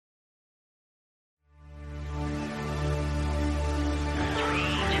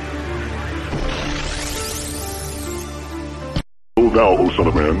now, O son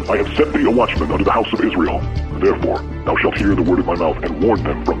of man, I have set thee a watchman unto the house of Israel. Therefore, thou shalt hear the word of my mouth, and warn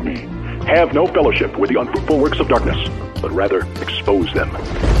them from me. Have no fellowship with the unfruitful works of darkness, but rather expose them.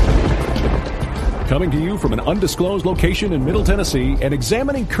 Coming to you from an undisclosed location in Middle Tennessee and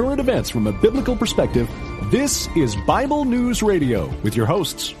examining current events from a biblical perspective, this is Bible News Radio with your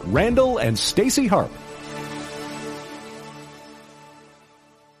hosts, Randall and Stacy Harp.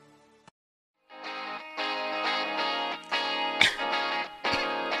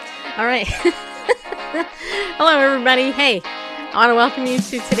 All right. Hello, everybody. Hey, I want to welcome you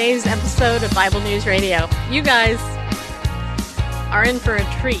to today's episode of Bible News Radio. You guys are in for a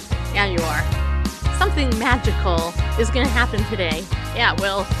treat. Yeah, you are. Something magical is going to happen today. Yeah,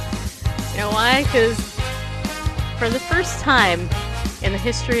 well, you know why? Because for the first time in the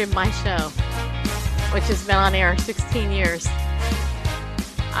history of my show, which has been on air 16 years,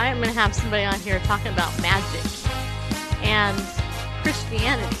 I am going to have somebody on here talking about magic and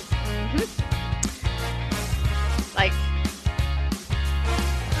Christianity. Like,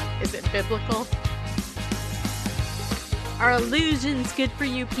 is it biblical? Are illusions good for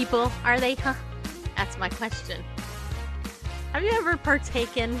you people? Are they, huh? That's my question. Have you ever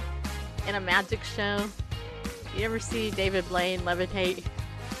partaken in a magic show? You ever see David Blaine levitate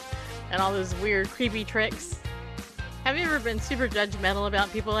and all those weird, creepy tricks? Have you ever been super judgmental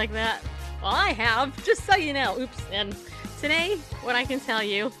about people like that? Well, I have, just so you know. Oops. And today, what I can tell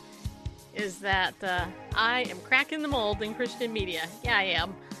you is that I am cracking the mold in Christian media. Yeah, I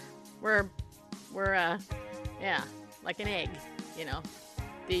am. We're like an egg, you know.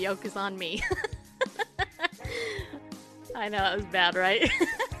 The yolk is on me. I know, that was bad, right?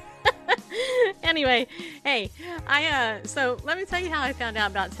 Anyway, hey, so let me tell you how I found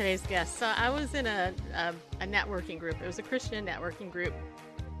out about today's guest. So I was in a networking group. It was a Christian networking group.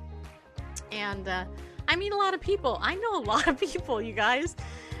 And I meet a lot of people. I know a lot of people, you guys.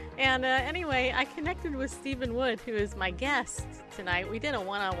 And anyway, I connected with Stephen Wood, who is my guest tonight. We did a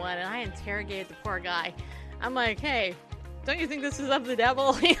one-on-one, and I interrogated the poor guy. I'm like, hey, don't you think this is of the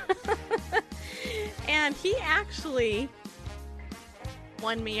devil? And he actually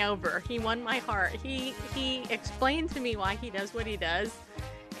won me over. He won my heart. He explained to me why he does what he does.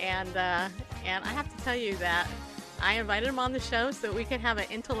 And I have to tell you that I invited him on the show so that we could have an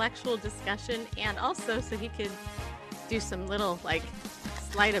intellectual discussion, and also so he could do some little, like,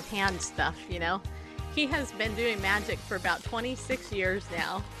 sleight of hand stuff, you know. He has been doing magic for about 26 years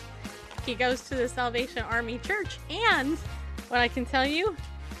now. He goes to the Salvation Army Church, and what I can tell you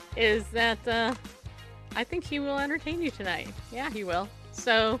is that I think he will entertain you tonight. Yeah, he will.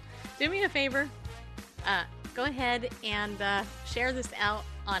 So do me a favor, go ahead and share this out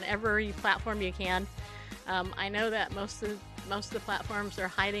on every platform you can. I know that most of the platforms are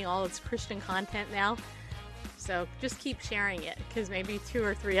hiding all its Christian content now. So just keep sharing it, because maybe 2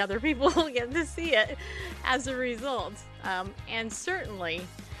 or 3 other people will get to see it as a result. And certainly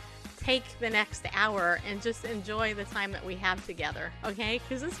take the next hour and just enjoy the time that we have together, okay?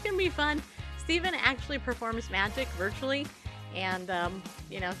 Because it's going to be fun. Stephen actually performs magic virtually, and,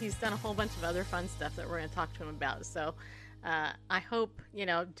 you know, he's done a whole bunch of other fun stuff that we're going to talk to him about. So I hope, you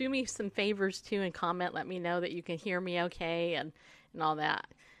know, do me some favors, too, and comment. Let me know that you can hear me okay and all that.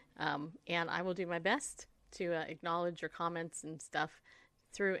 And I will do my best to acknowledge your comments and stuff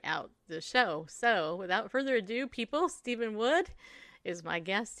throughout the show. So without further ado, people, Stephen Wood is my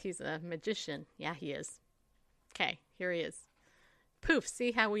guest. He's a magician. Yeah, he is. Okay, here he is. Poof,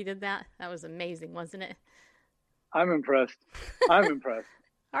 see how we did that? That was amazing, wasn't it? I'm impressed. I'm impressed.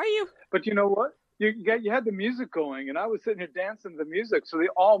 Are you? But you know what? You had the music going, and I was sitting here dancing to the music, so they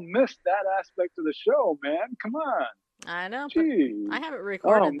all missed that aspect of the show, man. Come on. I know, Jeez. but I have it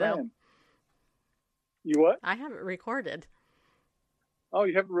recorded, though. Man. You what? I have it recorded. Oh,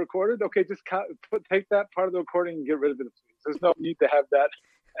 you have it recorded? Okay, just take that part of the recording and get rid of it. There's no need to have that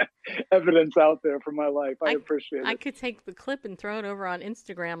evidence out there for my life. I appreciate it. I could take the clip and throw it over on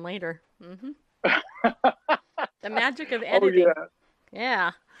Instagram later. The magic of editing. Oh, yeah.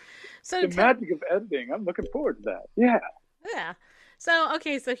 Yeah. So the magic of editing. I'm looking forward to that. Yeah. Yeah. So,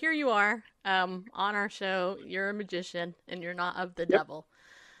 okay, so here you are on our show. You're a magician, and you're not of the devil.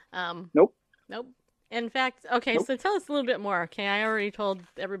 Nope. In fact, okay, Nope. So tell us a little bit more. Okay, I already told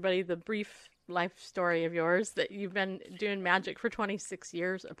everybody the brief life story of yours, that you've been doing magic for 26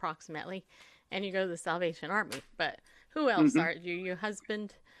 years approximately, and you go to the Salvation Army. But who else are you? Your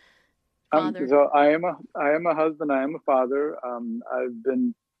husband, father? So I am a husband. I am a father. I've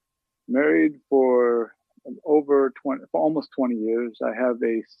been married for almost 20 years. I have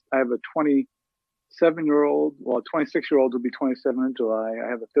a 27-year-old. Well, a 26-year-old will be 27 in July. I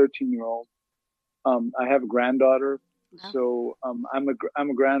have a 13-year-old. I have a granddaughter. Oh. So I'm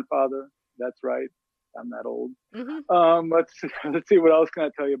a grandfather. That's right. I'm that old. Let's see what else can I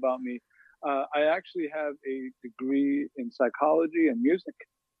tell you about me. I actually have a degree in psychology and music.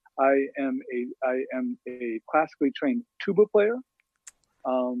 I am a classically trained tuba player.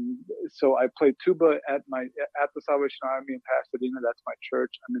 So I play tuba at the Salvation Army in Pasadena. That's my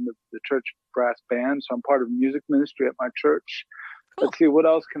church. I'm in the church brass band, so I'm part of music ministry at my church. Cool. Let's see, what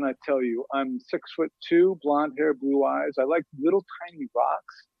else can I tell you? I'm 6'2", blonde hair, blue eyes. I like little tiny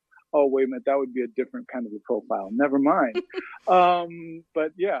rocks. Oh, wait a minute, that would be a different kind of a profile. Never mind.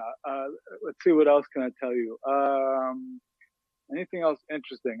 But yeah, let's see, what else can I tell you? Anything else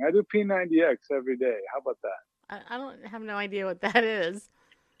interesting? I do P90X every day. How about that? I don't have no idea what that is.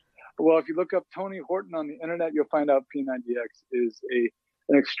 Well, if you look up Tony Horton on the internet, you'll find out P90X is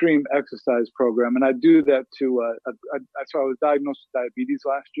an extreme exercise program, and I do that to. So I was diagnosed with diabetes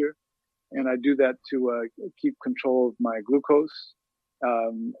last year, and I do that to keep control of my glucose,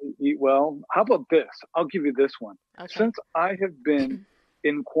 eat well. How about this? I'll give you this one. Okay. Since I have been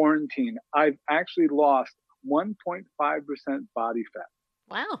in quarantine, I've actually lost 1.5% body fat.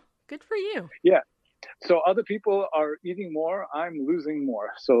 Wow, good for you. Yeah. So other people are eating more, I'm losing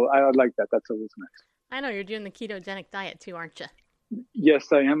more. So I like that. That's always nice. I know you're doing the ketogenic diet too, aren't you? Yes,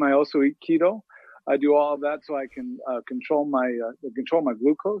 I am. I also eat keto. I do all of that so I can control my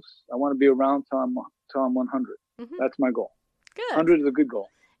glucose. I want to be around till I'm 100. Mm-hmm. That's my goal. Good. 100 is a good goal.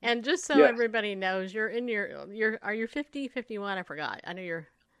 And just so everybody knows, you're in are you 50, 51? I forgot. I know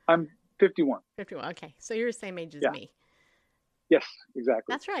I'm 51. 51. Okay, so you're the same age as me. Yes, exactly.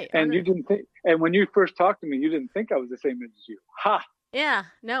 That's right. And you didn't think, and when you first talked to me, you didn't think I was the same age as you. Ha! Yeah,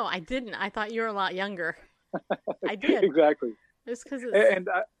 no, I didn't. I thought you were a lot younger. I did. Exactly. Just because and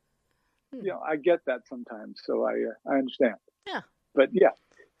I get that sometimes, so I understand. Yeah. But yeah,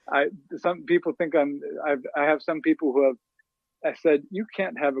 some people think I have some people who have. I said, you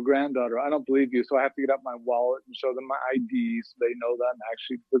can't have a granddaughter. I don't believe you. So I have to get out my wallet and show them my ID so they know that I'm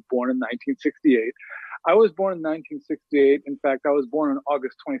actually was born in 1968. I was born in 1968. In fact, I was born on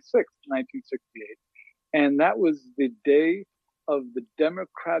August 26th, 1968. And that was the day of the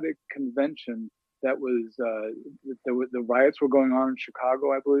Democratic Convention that was, the riots were going on in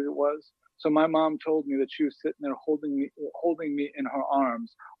Chicago, I believe it was. So my mom told me that she was sitting there holding me in her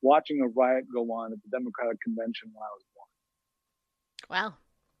arms, watching a riot go on at the Democratic Convention when I was born. Wow.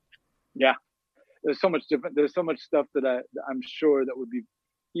 Yeah. There's so much stuff that I'm sure that would be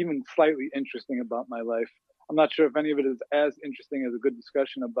even slightly interesting about my life. I'm not sure if any of it is as interesting as a good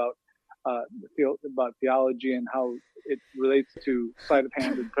discussion about theology and how it relates to sleight of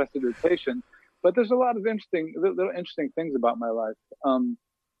hand and prestidigitation, but there's a lot of little interesting things about my life.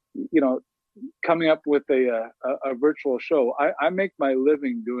 Coming up with a virtual show, I make my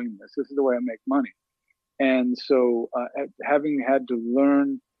living doing this. This is the way I make money. And so having had to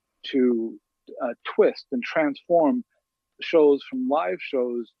learn to twist and transform shows from live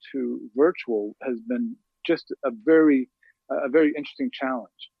shows to virtual has been just a very interesting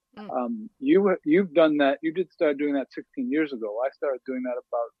challenge. You've done that. You did start doing that 16 years ago. I started doing that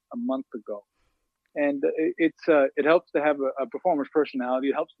about a month ago. And it helps to have a performer's personality.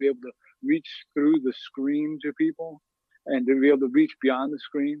 It helps to be able to reach through the screen to people and to be able to reach beyond the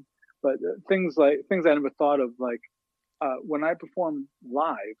screen. But things I never thought of, like when I perform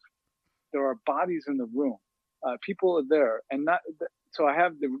live, there are bodies in the room. People are there, and so I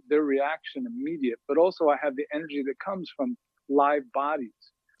have their reaction immediate, but also I have the energy that comes from live bodies.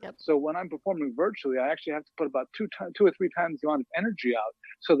 Yep. So when I'm performing virtually, I actually have to put about 2 or 3 times the amount of energy out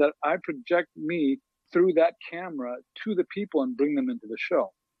so that I project me through that camera to the people and bring them into the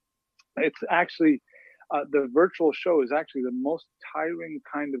show. It's actually, the virtual show is actually the most tiring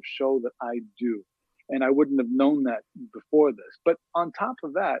kind of show that I do. And I wouldn't have known that before this. But on top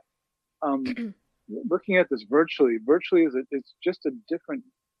of that, looking at this virtually it's just a different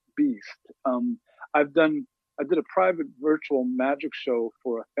beast. I did a private virtual magic show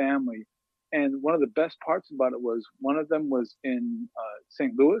for a family, and one of the best parts about it was one of them was in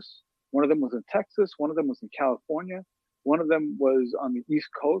St. Louis, one of them was in Texas, one of them was in California, one of them was on the East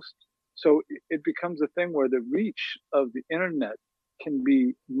Coast. So it becomes a thing where the reach of the internet can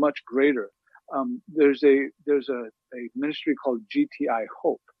be much greater. There's a ministry called GTI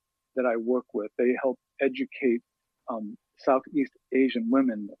Hope that I work with. They help educate Southeast Asian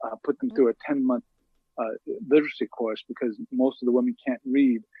women, put them through a 10-month literacy course, because most of the women can't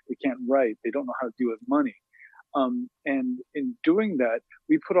read, they can't write, they don't know how to deal with money. And in doing that,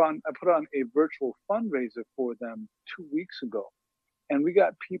 I put on a virtual fundraiser for them 2 weeks ago, and we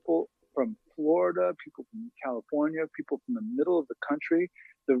got people from Florida, people from California, people from the middle of the country.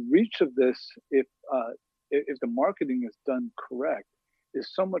 The reach of this, if if the marketing is done correct, is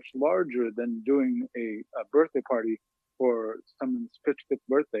so much larger than doing a birthday party for someone's 55th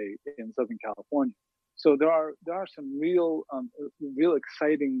birthday in Southern California. So there are some real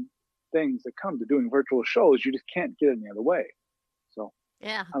exciting things that come to doing virtual shows. You just can't get any other way. So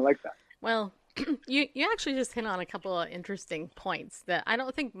yeah, I like that. Well, you actually just hit on a couple of interesting points that I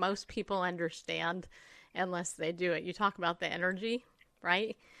don't think most people understand unless they do it. You talk about the energy,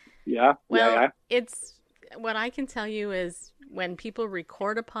 right? Yeah. Well, yeah. It's what I can tell you is when people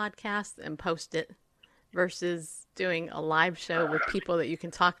record a podcast and post it versus doing a live show with people that you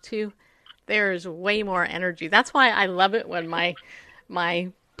can talk to, there's way more energy. That's why I love it when my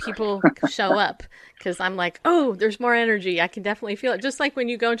people show up, because I'm like, oh, there's more energy. I can definitely feel it. Just like when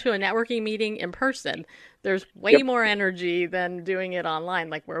you go to a networking meeting in person, there's way more energy than doing it online,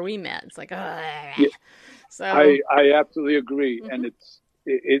 like where we met. It's like, so I absolutely agree. And it's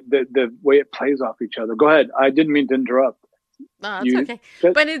the way it plays off each other. Go ahead. I didn't mean to interrupt. No, that's okay.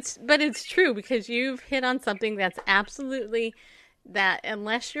 But it's true, because you've hit on something that's absolutely that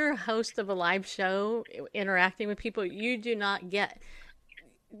unless you're a host of a live show interacting with people, you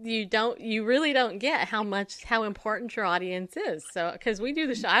really don't get how important your audience is. So, because we do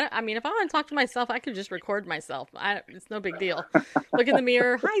the show, I mean, if I want to talk to myself, I could just record myself. It's no big deal. Look in the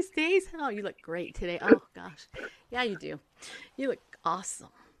mirror. Hi, Stace. Oh, you look great today. Oh gosh. Yeah, you do. You look awesome.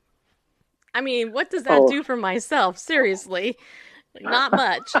 I mean, what does that do for myself? Seriously, not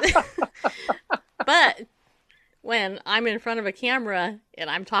much. But when I'm in front of a camera and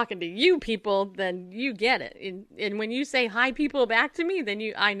I'm talking to you people, then you get it. And when you say hi people back to me,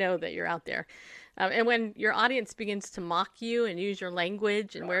 then I know that you're out there. And when your audience begins to mock you and use your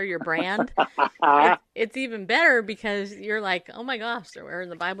language and wear your brand, it's even better, because you're like, oh my gosh, they're wearing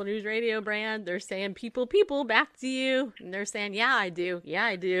the Bible News Radio brand. They're saying people back to you. And they're saying, yeah, I do. Yeah,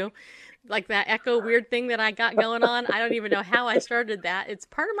 I do. Like that echo weird thing that I got going on. I don't even know how I started that. It's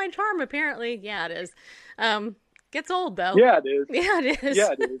part of my charm, apparently. Yeah, it is. Gets old, though. Yeah, it is. Yeah, it is.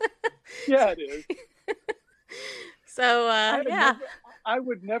 Yeah, it is. Yeah, it is. So, I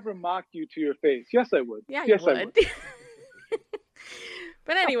would never mock you to your face. Yes, I would. Yeah, yes, you would. I would.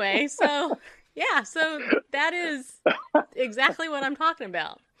 But anyway, so that is exactly what I'm talking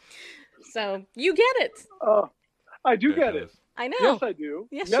about. So you get it. Oh, I do get it. I know. Yes, I do.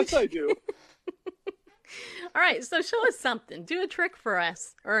 Yes, I do. All right, so show us something. Do a trick for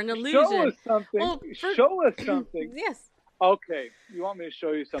us, or an illusion. Show us something. Well, show us something. Yes. Okay, you want me to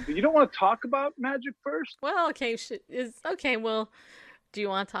show you something? You don't want to talk about magic first? Well, okay. Well, do you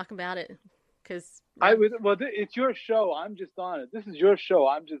want to talk about it? Because it's your show. I'm just on it. This is your show.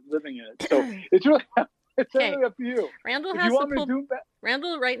 I'm just living in it. So it's really up to you. Randall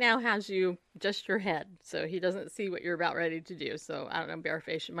Randall right now has you just your head, so he doesn't see what you're about ready to do. So I don't know,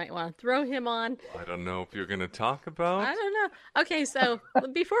 Bareface, you might want to throw him on. I don't know if you're going to talk about. I don't know. Okay, so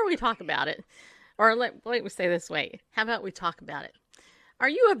before we talk about it, or let me say this way: how about we talk about it? Are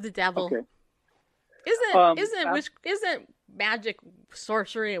you of the devil? Okay. Isn't magic,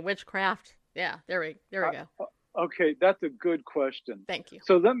 sorcery, and witchcraft? Yeah, there we go. Okay, that's a good question. Thank you.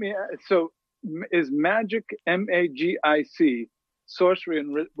 So is magic, MAGIC, sorcery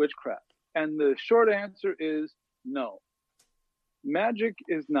and witchcraft? And the short answer is no. Magic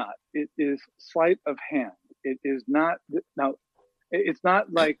is not. It is sleight of hand. It is not. Now, it's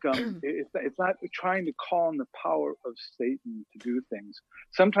not like it's not trying to call on the power of Satan to do things.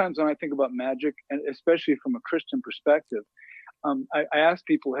 Sometimes when I think about magic, and especially from a Christian perspective, I ask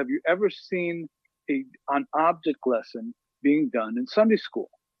people, have you ever seen an object lesson being done in Sunday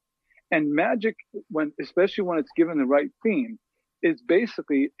school? And magic, especially when it's given the right theme, is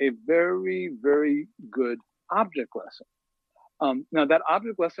basically a very, very good object lesson. Now, that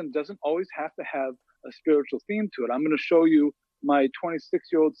object lesson doesn't always have to have a spiritual theme to it. I'm going to show you my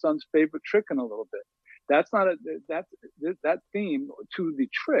 26-year-old son's favorite trick in a little bit. That's not that theme to the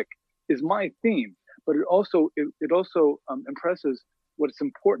trick is my theme, but it also impresses what's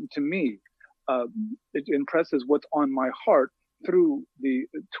important to me. It impresses what's on my heart through the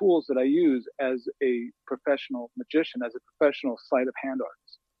tools that I use as a professional magician, as a professional sleight of hand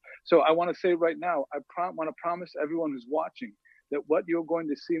artist. So I want to say right now, I want to promise everyone who's watching that what you're going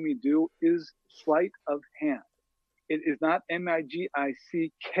to see me do is sleight of hand. It is not MAGICK.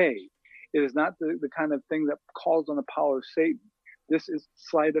 It is not the kind of thing that calls on the power of Satan. This is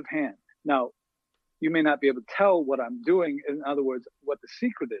sleight of hand. Now, you may not be able to tell what I'm doing, in other words, what the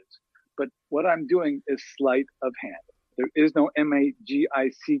secret is, but what I'm doing is sleight of hand. There is no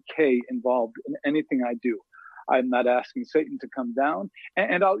MAGICK involved in anything I do. I'm not asking Satan to come down.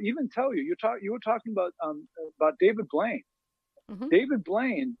 And I'll even tell you, you were talking about David Blaine. Mm-hmm. David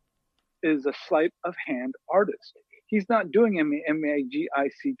Blaine is a sleight of hand artist. He's not doing magic.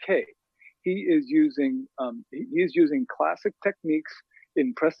 He is using classic techniques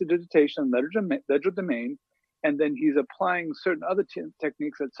in prestidigitation, legerdemain, and then he's applying certain other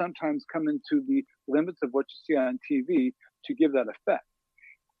techniques that sometimes come into the limits of what you see on TV to give that effect.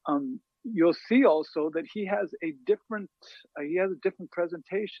 You'll see also that he has a different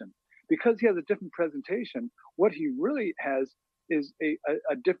presentation. Because he has a different presentation, what he really has is a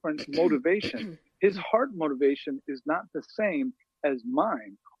different motivation. His heart motivation is not the same as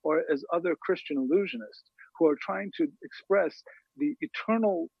mine or as other Christian illusionists who are trying to express the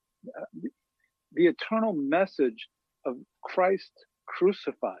eternal message of Christ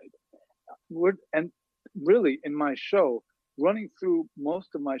crucified. And really, in my show, running through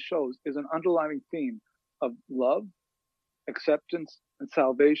most of my shows is an underlying theme of love, acceptance, and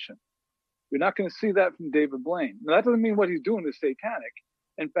salvation. You're not going to see that from David Blaine. Now, that doesn't mean what he's doing is satanic.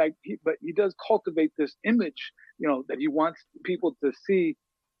 In fact, but he does cultivate this image, that he wants people to see.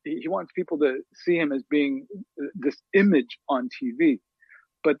 He wants people to see him as being this image on TV.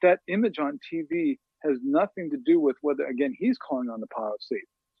 But that image on TV has nothing to do with whether, again, he's calling on the power of Satan.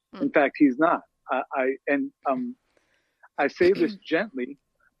 In fact, he's not. I say this gently,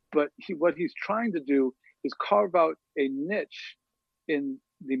 but what he's trying to do is carve out a niche in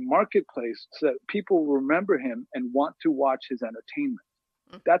the marketplace so that people remember him and want to watch his entertainment.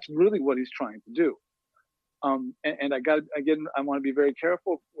 That's really what he's trying to do. And I want to be very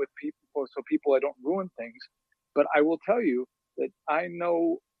careful with people so I don't ruin things. But I will tell you that I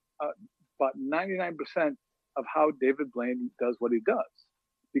know about 99% of how David Blaine does what he does,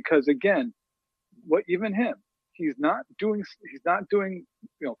 because again, he's not doing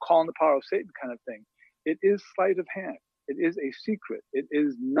calling the power of Satan kind of thing. It is sleight of hand. It is a secret. It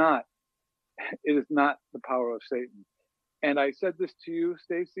is not the power of Satan. And I said this to you,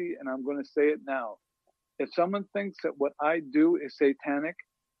 Stacy, and I'm going to say it now. If someone thinks that what I do is satanic,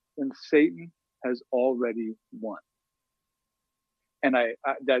 then Satan has already won. And I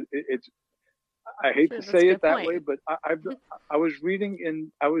hate to say it that way, but I was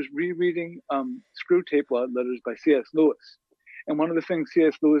rereading Screw Tape Letters by C.S. Lewis. And one of the things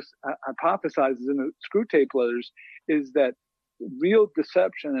C.S. Lewis hypothesizes in the Screw Tape Letters is that real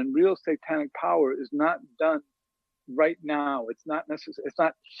deception and real satanic power is not done right now. It's not necessary. It's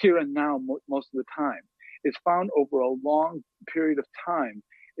not here and now most of the time. It's found over a long period of time.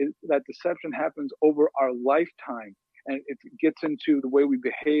 That deception happens over our lifetime, and it gets into the way we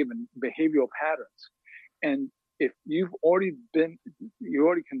behave and behavioral patterns. And if you're already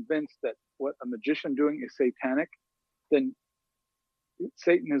convinced that what a magician doing is satanic, then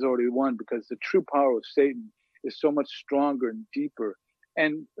Satan has already won, because the true power of Satan is so much stronger and deeper,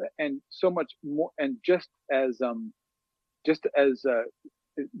 and so much more, and just as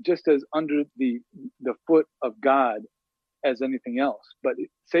under the foot of God as anything else. But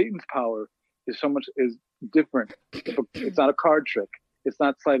Satan's power is different. It's not a card trick. It's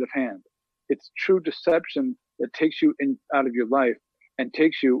not sleight of hand. It's true deception that takes you out of your life and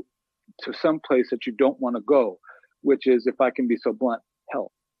takes you to some place that you don't want to go, which is, if I can be so blunt,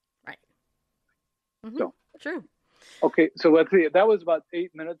 hell. Right. Mm-hmm. So true. Okay, so let's see. That was about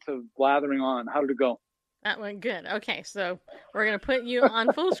 8 minutes of blathering on. How did it go? That went good. Okay, so we're going to put you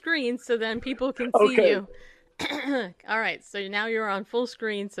on full screen so then people can see you. All right, so now you're on full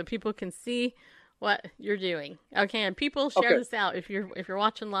screen so people can see what you're doing. Okay, and people share this out. If you're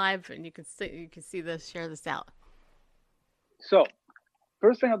watching live and you can see this, share this out. So,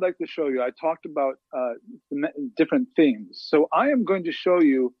 first thing I'd like to show you, I talked about different themes. So I am going to show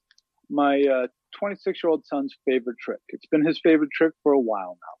you my 26-year-old son's favorite trick. It's been his favorite trick for a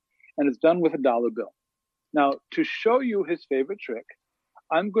while now, and it's done with a dollar bill. Now, to show you his favorite trick,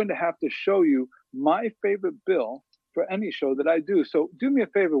 I'm going to have to show you my favorite bill for any show that I do. So do me a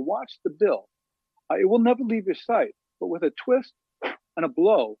favor, watch the bill. It will never leave your sight, but with a twist and a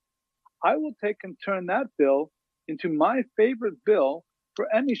blow, I will take and turn that bill into my favorite bill for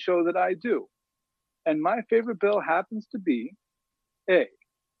any show that I do. And my favorite bill happens to be a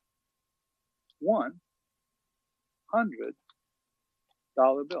 $100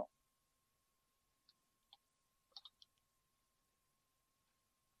 bill.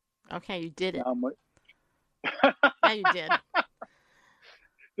 Okay, you did it. Yeah, you did.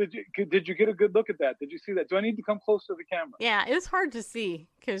 Did you get a good look at that? Did you see that? Do I need to come close to the camera? Yeah, it's hard to see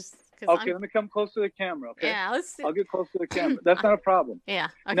because. Okay, let me come close to the camera. Okay. Yeah, let's see. I'll get close to the camera. That's not a problem. Yeah.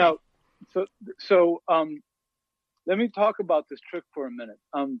 Okay. Now, so let me talk about this trick for a minute.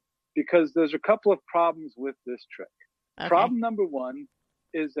 Because there's a couple of problems with this trick. Okay. Problem number one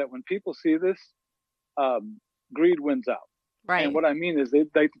is that when people see this, greed wins out. Right. And what I mean is they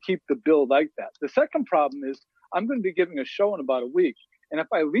like to keep the bill like that. The second problem is I'm going to be giving a show in about a week. And if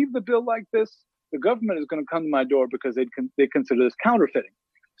I leave the bill like this, the government is going to come to my door because they consider this counterfeiting.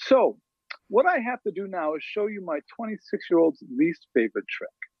 So what I have to do now is show you my 26-year-old's least favorite trick.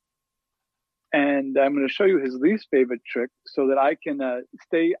 And I'm going to show you his least favorite trick so that I can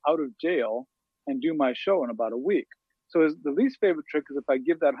stay out of jail and do my show in about a week. So the least favorite trick is if I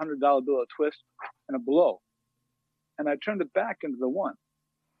give that $100 bill a twist and a blow, and I turn it back into the one.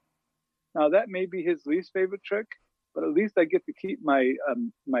 Now that may be his least favorite trick, but at least I get to keep my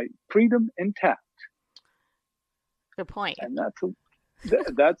my freedom intact. Good point. And that's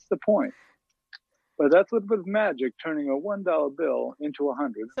the point. But that's a little bit of magic, turning a $1 bill into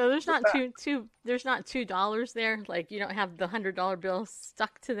 100. So there's not there's not $2 there. Like you don't have the $100 bill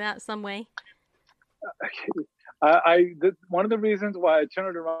stuck to that some way. One of the reasons why I turn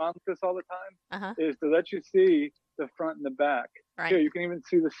it around like this all the time is to let you see the front and the back. Right. Here, you can even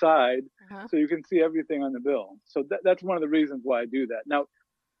see the side, so you can see everything on the bill. So that's one of the reasons why I do that. Now,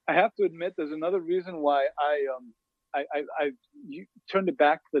 I have to admit, there's another reason why I turned it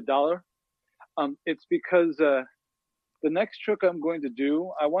back to the dollar. It's because the next trick I'm going to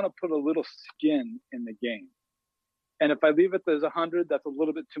do, I want to put a little skin in the game. And if I leave it as 100, that's a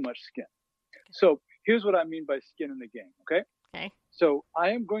little bit too much skin. So here's what I mean by skin in the game, okay? Okay. So I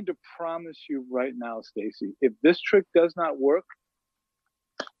am going to promise you right now, Stacy, if this trick does not work,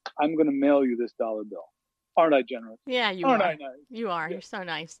 I'm going to mail you this dollar bill. Aren't I generous? Yeah, you Aren't are. I nice? You are. Yeah. You're so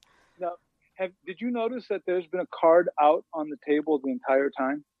nice. Now, did you notice that there's been a card out on the table the entire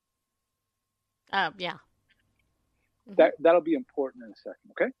time? Yeah. That'll be important in a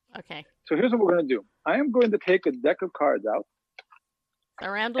second, okay? Okay. So here's what we're going to do. I am going to take a deck of cards out. So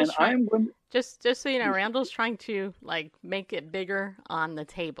Randall's and I am going to... just so you know, Randall's trying to like make it bigger on the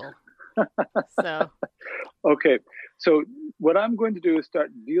table. So okay. So what I'm going to do is start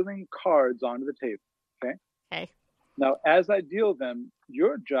dealing cards onto the table. Okay. Okay. Now, as I deal them,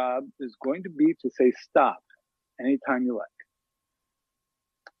 your job is going to be to say stop anytime you like.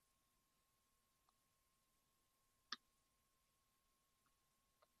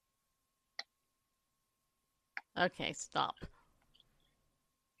 Okay, stop.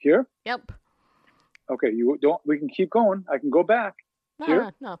 Here? Yep. Okay, we can keep going. I can go back.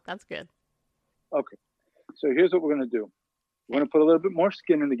 Here? No, that's good. Okay. So here's what we're going to do. We're going to put a little bit more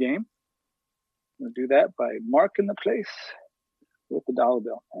skin in the game. We're going to do that by marking the place with the dollar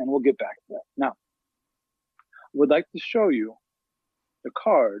bill, and we'll get back to that. Now, I would like to show you the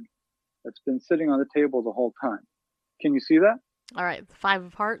card that's been sitting on the table the whole time. Can you see that? All right, the 5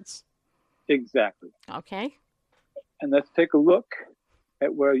 of hearts. Exactly. Okay. And let's take a look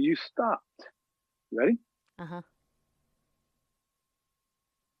at where you stopped. Ready? Uh-huh.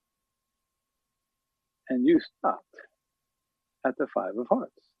 And you stopped at the 5 of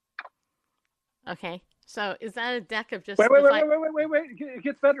hearts. Okay. So is that a deck of just wait. It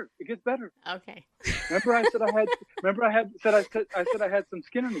gets better. It gets better. Okay. Remember I said I had some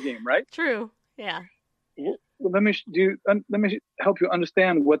skin in the game, right? True. Yeah. Well, let me help you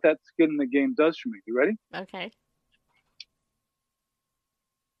understand what that skin in the game does for me. You ready? Okay.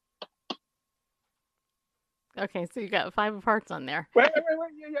 Okay, so you got 5 of hearts on there. Wait.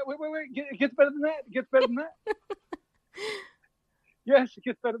 It gets better than that. It gets better than that. Yes, it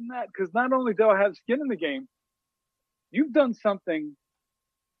gets better than that. Because not only do I have skin in the game, you've done something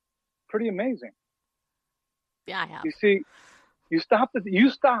pretty amazing. Yeah, I have. You see, you stopped at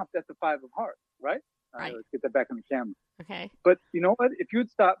the 5 of hearts, right? Right. Let's get that back on the camera. Okay. But you know what? If you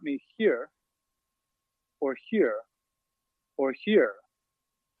had stopped me here, or here, or here,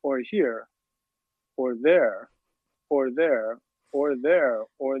 or here, or there, or there, or there,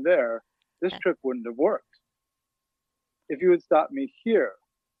 or there, this trick wouldn't have worked. If you had stopped me here,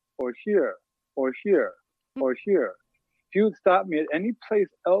 or here, or here, or here, if you had stopped me at any place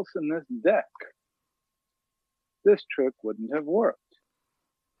else in this deck, this trick wouldn't have worked.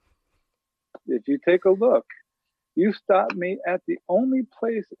 If you take a look, you stopped me at the only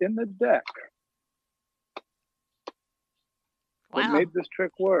place in the deck that made this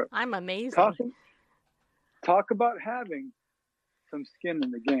trick work. I'm amazed. Talk about having some skin in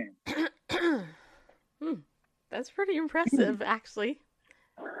the game. That's pretty impressive, actually.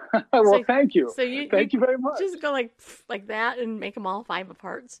 Well, thank you. So thank you very much. Just go like that and make them all 5 of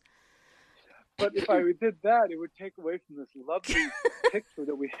hearts. But if I did that, it would take away from this lovely picture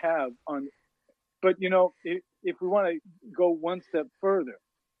that we have on. But you know, if we want to go one step further,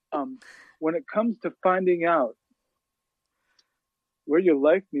 when it comes to finding out where your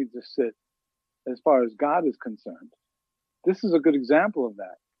life needs to sit, as far as God is concerned, this is a good example of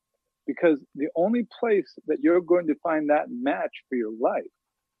that. because the only place that you're going to find that match for your life,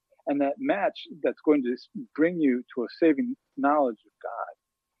 and that match that's going to bring you to a saving knowledge of God,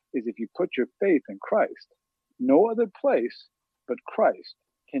 is if you put your faith in Christ. No other place but Christ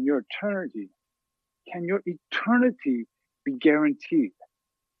can your eternity be guaranteed.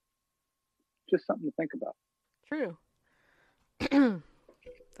 Just something to think about. True.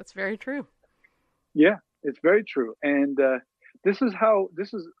 That's very true. Yeah, it's very true. And this is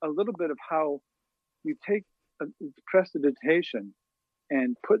a little bit of how you take prestidigitation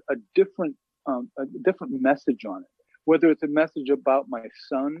and put a different message on it. Whether it's a message about my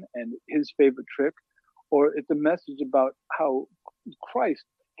son and his favorite trick, or it's a message about how Christ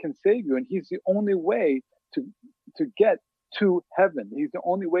can save you, and he's the only way to get to heaven. He's the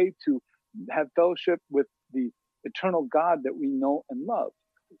only way to have fellowship with the eternal God that we know and love.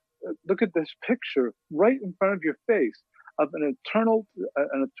 Look at this picture right in front of your face of an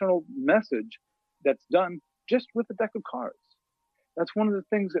eternal message that's done just with a deck of cards. That's one of the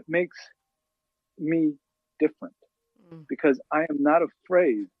things that makes me different, because I am not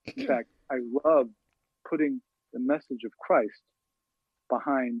afraid. In fact, I love putting the message of Christ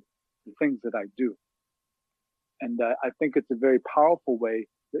behind the things that I do. And I think it's a very powerful way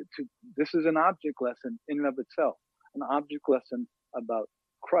this is an object lesson in and of itself, an object lesson about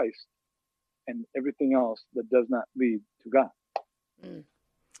Christ and everything else that does not lead to God.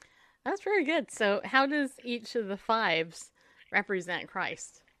 That's very good. So how does each of the fives represent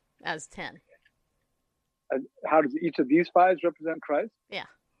Christ as 10? How does each of these fives represent Christ? Yeah.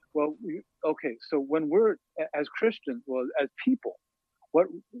 Well, okay. So when we're, as Christians, well, as people,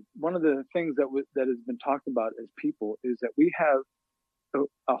 one of the things that has been talked about as people is that we have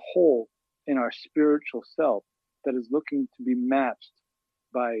a hole in our spiritual self that is looking to be matched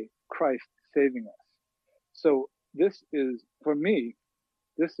by Christ saving us. So this is, for me,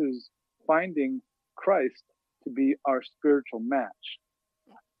 this is finding Christ to be our spiritual match.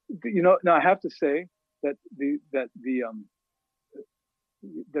 Now I have to say that the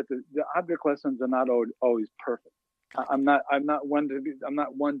object lessons are not always perfect. I'm not one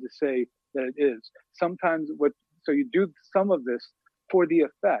to say that it is. Sometimes so you do some of this for the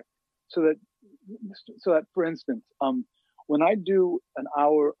effect, so that for instance, when I do an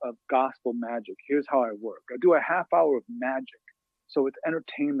hour of gospel magic, here's how I work. I do a half hour of magic, so it's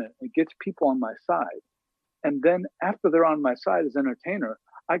entertainment. It gets people on my side, and then after they're on my side as entertainer,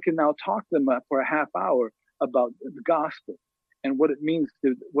 I can now talk to them for a half hour about the gospel and what it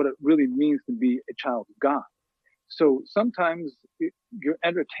really means to be a child of God. So sometimes you're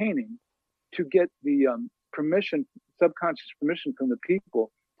entertaining to get the subconscious permission from the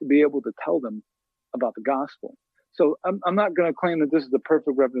people to be able to tell them about the gospel. So I'm not going to claim that this is the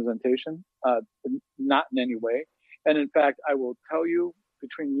perfect representation, not in any way. And in fact, I will tell you,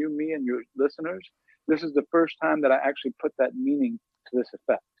 between you, me, and your listeners, this is the first time that I actually put that meaning to this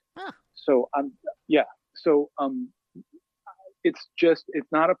effect. Huh. So it's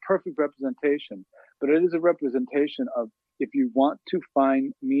not a perfect representation, but it is a representation of, if you want to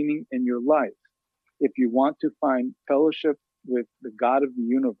find meaning in your life, if you want to find fellowship with the God of the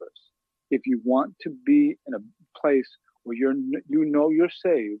universe, if you want to be in a place where you're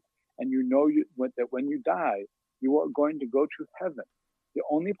saved, and that when you die, you are going to go to heaven, the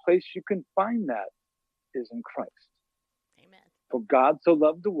only place you can find that is in Christ. Amen. For God so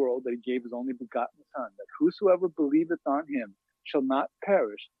loved the world that he gave his only begotten Son, that whosoever believeth on him shall not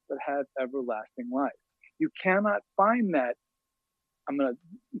perish, but have everlasting life. You cannot find that.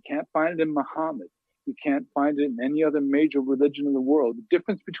 You can't find it in Muhammad. You can't find it in any other major religion in the world. The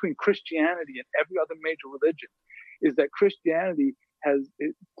difference between Christianity and every other major religion is that Christianity has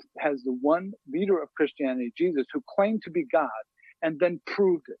the one leader of Christianity, Jesus, who claimed to be God and then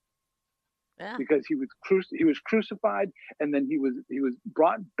proved it. Yeah. Because he was crucified, and then he was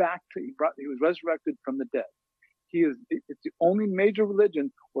brought back he was resurrected from the dead. It's the only major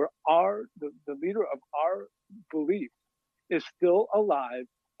religion where the leader of our belief is still alive,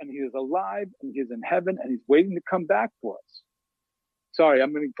 and he is alive, and he is in heaven, and he's waiting to come back for us. Sorry,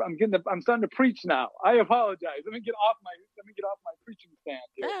 I'm starting to preach now. I apologize. Let me get off my preaching stand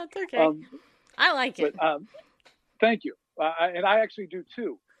here. Yeah, it's okay. I like it. But, thank you, and I actually do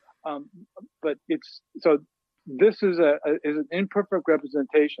too. But this is an imperfect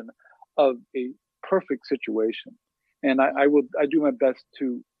representation of a perfect situation, and I do my best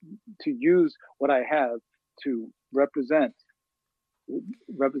to use what I have to represent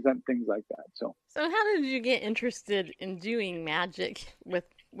things like that. So how did you get interested in doing magic with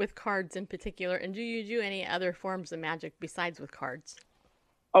cards in particular, and do you do any other forms of magic besides with cards?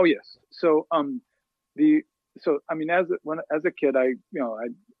 Oh yes. So as a kid, I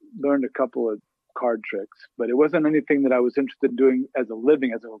learned a couple of card tricks, but it wasn't anything that I was interested in doing as a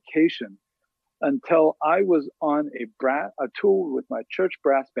living, as a vocation, until I was on a tour with my church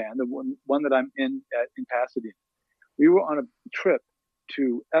brass band, the one that I'm in Pasadena. We were on a trip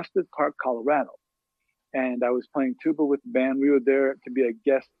to Estes Park, Colorado, and I was playing tuba with the band. We were there to be a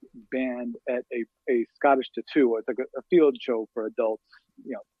guest band at a Scottish tattoo. It's like a field show for adults,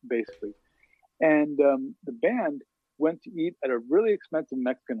 basically. And the band went to eat at a really expensive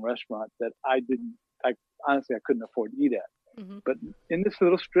Mexican restaurant that I honestly couldn't afford to eat at. Mm-hmm. But in this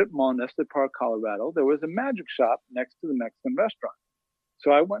little strip mall in Estes Park, Colorado, there was a magic shop next to the Mexican restaurant.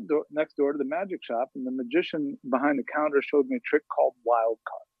 So I went next door to the magic shop, and the magician behind the counter showed me a trick called Wild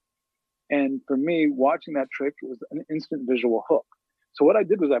Card. And for me, watching that trick, it was an instant visual hook. So what I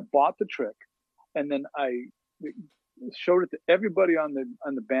did was I bought the trick, and then I showed it to everybody on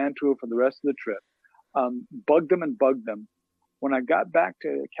the band tour for the rest of the trip. Bugged them. When I got back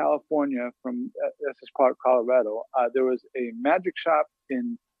to California from Estes Park, Colorado, there was a magic shop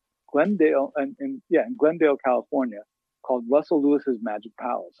in Glendale, in Glendale, California, called Russell Lewis's Magic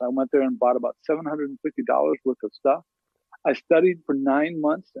Palace. I went there and bought about $750 worth of stuff. I studied for 9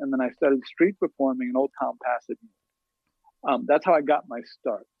 months, and then I started street performing in Old Town Pasadena. That's how I got my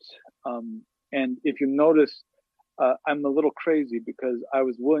start. And if you notice, I'm a little crazy because I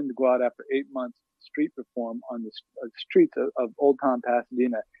was willing to go out after 8 months street perform on the streets of Old Town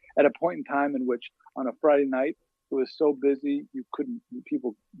Pasadena at a point in time in which on a Friday night it was so busy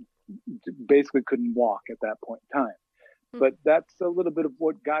people basically couldn't walk at that point in time. But that's a little bit of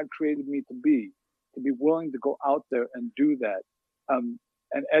what God created me to be willing to go out there and do that. And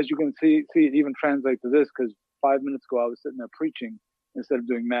as you can see it even translate to this, because 5 minutes ago I was sitting there preaching instead of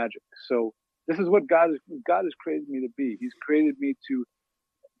doing magic. So this is what God has created me to be. He's created me to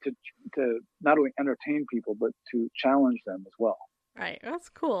not only entertain people, but to challenge them as well. Right. That's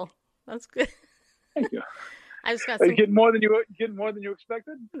cool. That's good. Thank you. I just got Are you getting more than you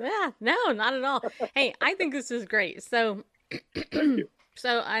expected? Yeah, no, not at all. Hey, I think this is great. So,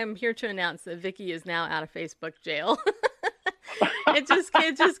 so I'm here to announce that Vicky is now out of Facebook jail. It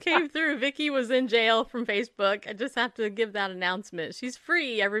just came through. Vicky was in jail from Facebook. I just have to give that announcement. She's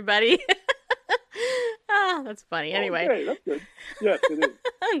free, everybody. That's funny. Anyway. Okay, that's good. Yes, it is.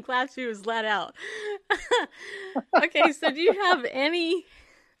 I'm glad she was let out. Okay, so do you have any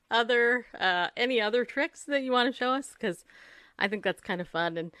other tricks that you want to show us? Because I think that's kind of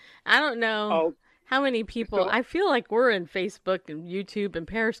fun, and I don't know how many people. I feel like we're in Facebook and YouTube and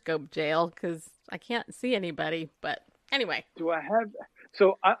Periscope jail because I can't see anybody. But anyway, I have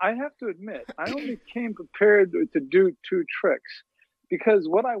to admit, I only came prepared to do 2 tricks because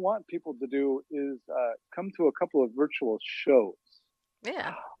what I want people to do is come to a couple of virtual shows.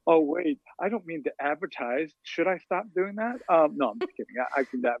 Yeah. Oh, wait, I don't mean to advertise. Should I stop doing that? No, I'm just kidding. I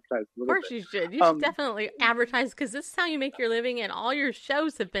can advertise a little bit. Of course you should. You should definitely advertise because this is how you make your living, and all your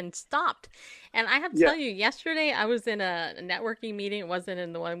shows have been stopped. And I have to tell you, yesterday I was in a networking meeting. It wasn't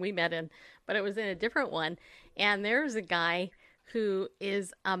in the one we met in, but it was in a different one. And there's a guy who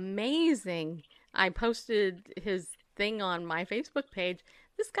is amazing. I posted his thing on my Facebook page.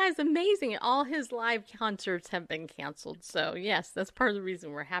 This guy's amazing. All his live concerts have been canceled. So yes, that's part of the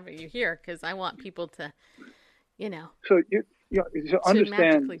reason we're having you here, because I want people to, So you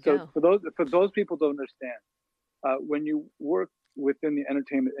understand. So for those people who don't understand, when you work within the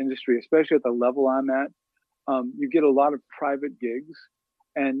entertainment industry, especially at the level I'm at, you get a lot of private gigs,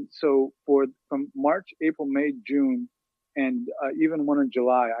 and so from March, April, May, June, and even one in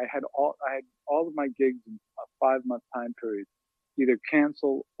July, I had all of my gigs in a 5-month time period either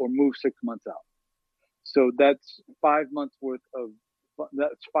cancel or move 6 months out. So that's 5 months worth of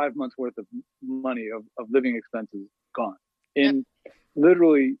money of living expenses gone in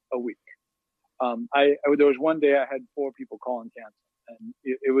literally a week. There was one day I had 4 people call and cancel, and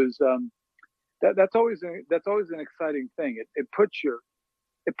it was that's always an exciting thing. It puts your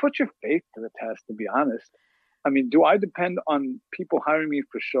faith to the test, to be honest. I mean, do I depend on people hiring me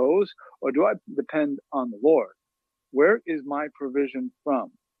for shows, or do I depend on the Lord? Where is my provision from?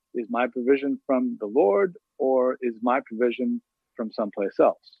 Is my provision from the Lord, or is my provision from someplace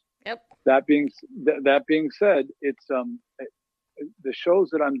else? Yep. That being said, it's the shows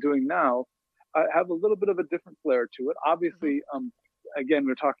that I'm doing now have a little bit of a different flair to it. Obviously, again,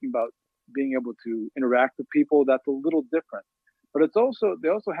 we're talking about being able to interact with people. That's a little different, but they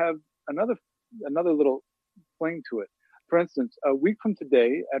also have another little fling to it. For instance, a week from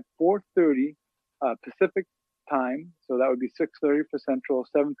today at 4:30 Pacific time, so that would be 6:30 for Central,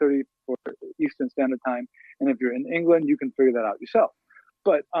 7:30 for Eastern Standard Time. And if you're in England, you can figure that out yourself.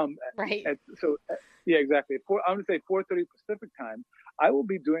 But Right. yeah, exactly. I'm going to say 4:30 Pacific time. I will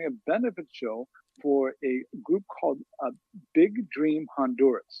be doing a benefit show for a group called Big Dream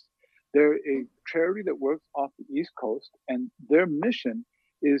Honduras. They're a charity that works off the East Coast, and their mission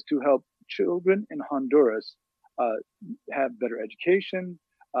is to help children in Honduras have better education,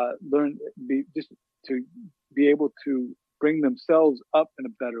 to be able to bring themselves up in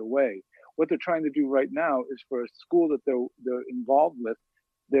a better way. What they're trying to do right now is for a school that they're involved with,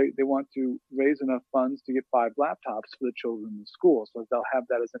 they want to raise enough funds to get 5 laptops for the children in the school, so they'll have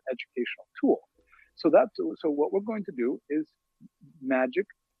that as an educational tool. So what we're going to do is Magic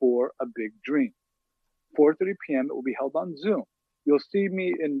for a Big Dream. 4:30 p.m. It will be held on Zoom. You'll see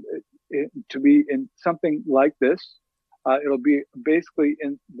me in something like this. It'll be basically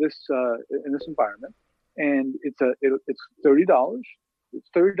in this environment, and it's $30. It's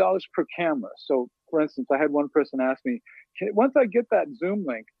 $30 per camera. So, for instance, I had one person ask me, once I get that Zoom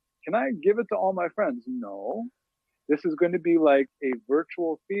link, can I give it to all my friends? No. This is going to be like a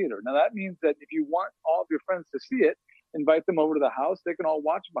virtual theater. Now, that means that if you want all of your friends to see it, invite them over to the house. They can all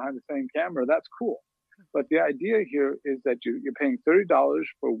watch behind the same camera. That's cool. But the idea here is that you're paying $30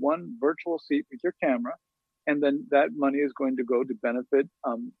 for one virtual seat with your camera, and then that money is going to go to benefit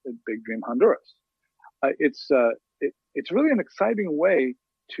Big Dream Honduras. It's really an exciting way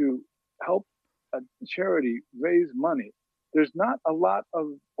to help a charity raise money. There's not a lot of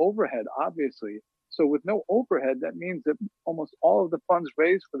overhead, obviously. So with no overhead, that means that almost all of the funds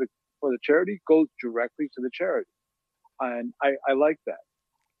raised for the charity goes directly to the charity, and I like that.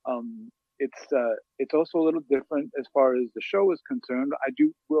 It's also a little different as far as the show is concerned. I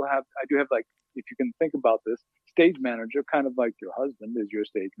do have, like, if you can think about this, stage manager, kind of like your husband is your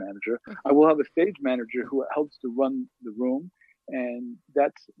stage manager. I will have a stage manager who helps to run the room, and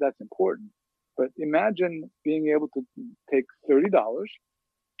that's important. But imagine being able to take $30,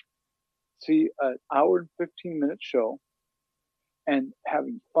 see an hour and 15-minute show, and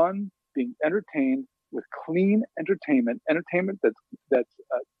having fun, being entertained with clean entertainment that's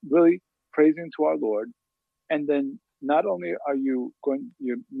really praising to our Lord. And then not only are you're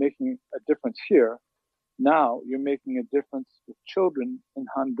making a difference here, now you're making a difference with children in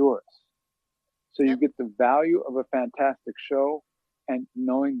Honduras. So you get the value of a fantastic show, and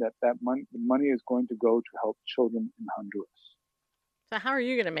knowing that the money is going to go to help children in Honduras. So how are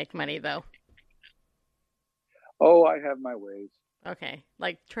you going to make money, though? Oh, I have my ways. Okay,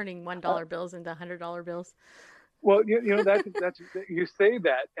 like turning $1 bills into $100 bills. Well, that's you say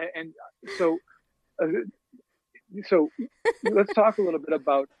that, and so let's talk a little bit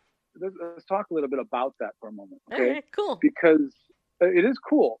about that for a moment. Okay, cool. Because it is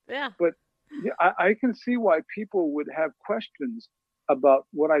cool. Yeah. But yeah, I can see why people would have questions about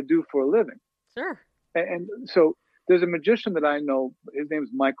what I do for a living. Sure. And so there's a magician that I know. His name is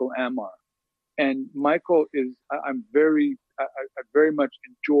Michael Amar, and Michael is I very much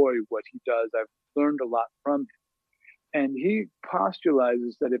enjoy what he does. I've learned a lot from him, and he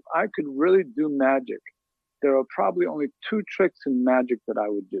postulates that if I could really do magic, there are probably only 2 tricks in magic that I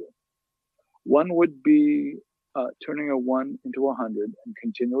would do. One would be turning a 1 into 100 and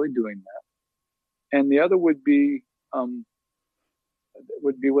continually doing that, and the other would be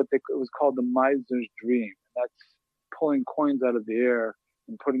what it was called the miser's dream. That's pulling coins out of the air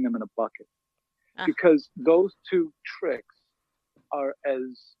and putting them in a bucket. Because those 2 tricks are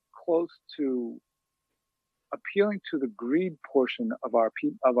as close to appealing to the greed portion of our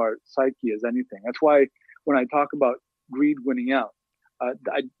psyche as anything. That's why when I talk about greed winning out,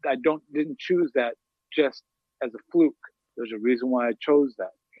 I didn't choose that just as a fluke. There's a reason why I chose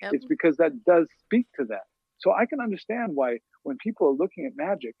that. Yep. It's because that does speak to that. So I can understand why when people are looking at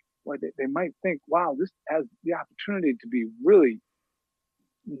magic, why they might think, wow, this has the opportunity to be really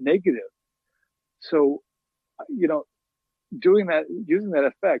negative. So, doing that, using that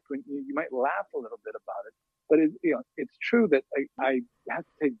effect, when you might laugh a little bit about it, but it's true that I have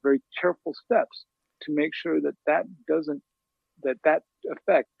to take very careful steps to make sure that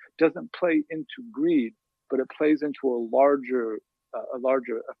effect doesn't play into greed, but it plays into a larger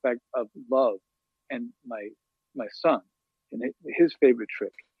effect of love and my son and his favorite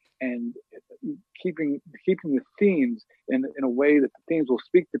trick, and keeping the themes in a way that the themes will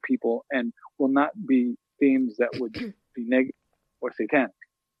speak to people and will not be themes that would be negative or satanic.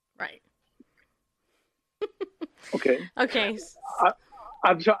 Right. Okay. Okay.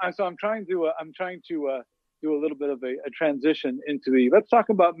 I'm trying to do a little bit of a transition into the let's talk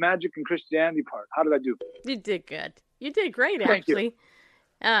about magic and Christianity part. How did I do? You did good. You did great, actually. Thank you.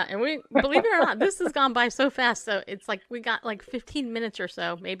 And we, believe it or not, this has gone by so fast. So it's like we got like 15 minutes or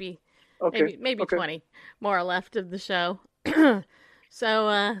so, maybe 20 more left of the show.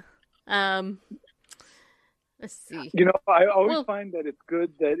 So, let's see. I always Well, find that it's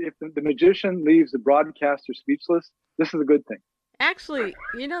good that if the magician leaves the broadcaster speechless, this is a good thing. actually,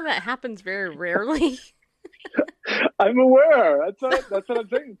 that happens very rarely. I'm aware. That's what I'm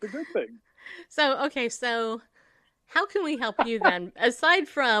saying. It's a good thing. So how can we help you then? Aside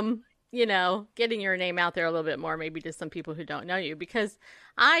from, getting your name out there a little bit more, maybe to some people who don't know you, because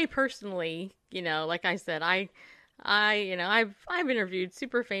I personally, like I said, I've interviewed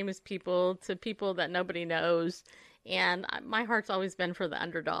super famous people to people that nobody knows, and my heart's always been for the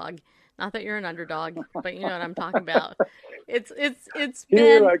underdog. Not that you're an underdog, but you know what I'm talking about. It's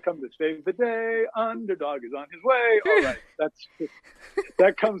Here been I come to save the day. Underdog is on his way. All right,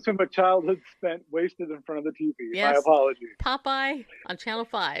 that comes from a childhood spent wasted in front of the TV. Yes. My apologies. Popeye on Channel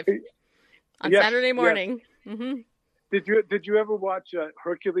 5 on Yes, Saturday yes. morning. Mm-hmm. Did you ever watch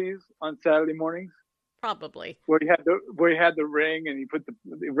Hercules on Saturday mornings? Probably. Where he had the ring and he put the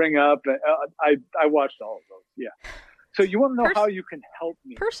ring up. I watched all of those. Yeah. So you want to know how you can help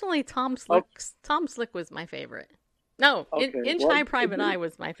me? Personally, Tom Slick was my favorite. No, Okay, Inch well, High Private Eye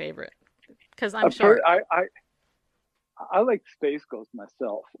was my favorite because I'm short. I like Space Ghost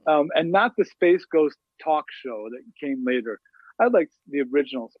myself, and not the Space Ghost talk show that came later. I like the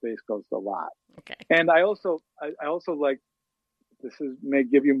original Space Ghost a lot. Okay. And I also like, may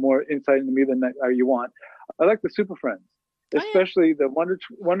give you more insight into me than you want. I like the Super Friends, especially the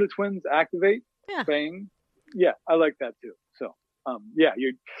Wonder Twins Activate. Yeah. Bang. Yeah, I like that too. So,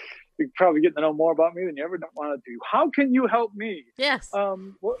 you're probably getting to know more about me than you ever wanted to. How can you help me? Yes.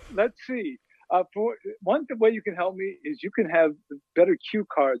 Well, let's see. For one way you can help me is you can have better cue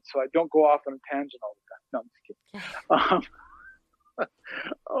cards so I don't go off on a tangent all the time. No, I'm just kidding.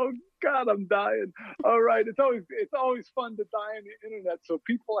 Oh God, I'm dying. All right, it's always fun to die on the internet, so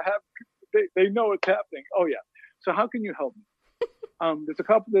people they know what's happening. Oh yeah. So how can you help me?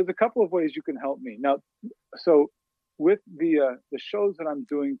 There's a couple of ways you can help me now. So with the shows that I'm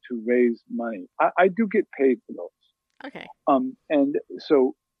doing to raise money, I do get paid for those. Okay. And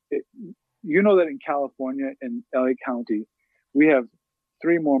so that in California, in LA County, we have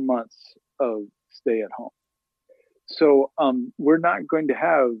 3 more months of stay at home. So I'm not going to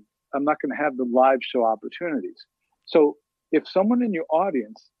have the live show opportunities. So if someone in your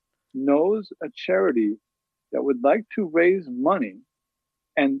audience knows a charity that would like to raise money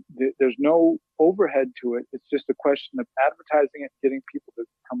and there's no overhead to it, it's just a question of advertising it, getting people to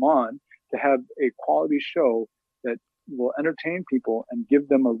come on to have a quality show that will entertain people and give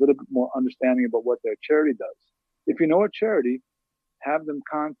them a little bit more understanding about what their charity does. If you know a charity, have them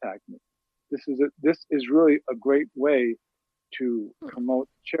contact me. This is really a great way to promote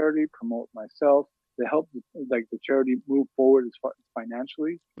charity, promote myself, to help the charity move forward as far as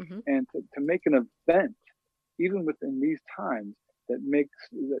financially, and to make an event, even within these times, that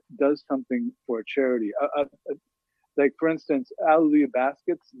does something for a charity. Like for instance, Alleluia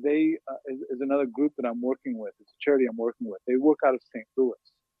Baskets, they is another group that I'm working with. It's a charity I'm working with. They work out of St.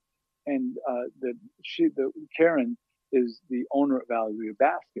 Louis, and Karen is the owner of Alleluia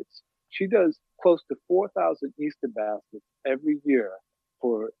Baskets. She does close to 4,000 Easter baskets every year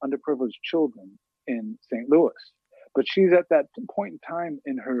for underprivileged children in St. Louis. But she's at that point in time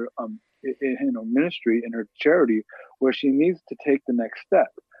in her ministry, in her charity, where she needs to take the next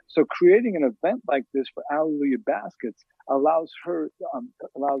step. So creating an event like this for Alleluia Baskets allows her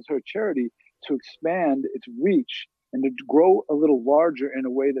charity to expand its reach and to grow a little larger in a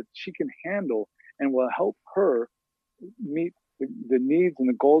way that she can handle and will help her meet the needs and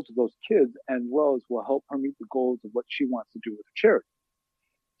the goals of those kids, as well as will help her meet the goals of what she wants to do with her charity.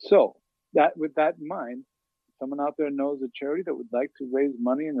 So with that in mind, someone out there knows a charity that would like to raise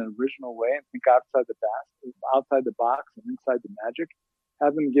money in an original way and think outside the box and inside the magic,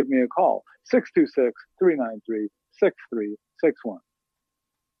 have them give me a call, 626-393-6361. Okay.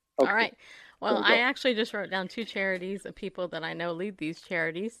 All right. Well, I actually just wrote down 2 charities of people that I know lead these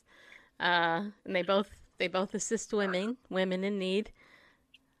charities, and they both assist women in need.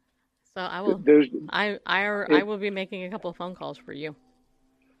 So I will be making a couple of phone calls for you.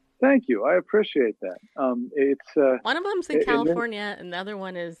 Thank you. I appreciate that. One of them's in California, and the other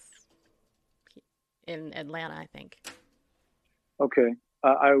one is in Atlanta, I think. Okay.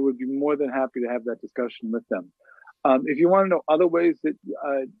 I would be more than happy to have that discussion with them. If you want to know other ways that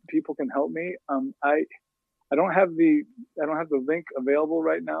people can help me, I don't have the link available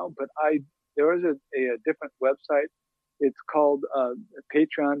right now, but there is a different website. It's called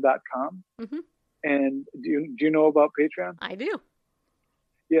patreon.com. Mm-hmm. And do you know about Patreon? I do.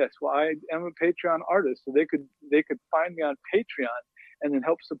 Yes. Well, I am a Patreon artist, so they could find me on Patreon and then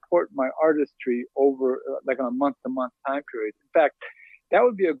help support my artistry over like on a month-to-month time period. In fact, that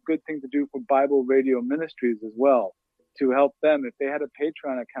would be a good thing to do for Bible Radio Ministries as well, to help them. If they had a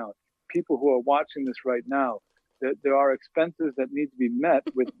Patreon account, people who are watching this right now, that there are expenses that need to be met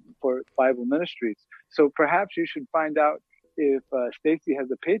for Bible Ministries. So perhaps you should find out if Stacy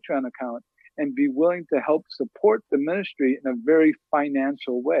has a Patreon account and be willing to help support the ministry in a very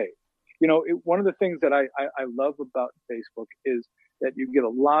financial way. You know, one of the things that I love about Facebook is that you can get a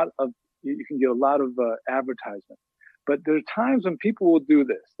lot of advertisement. But there are times when people will do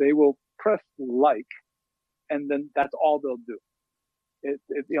this. They will press like, and then that's all they'll do.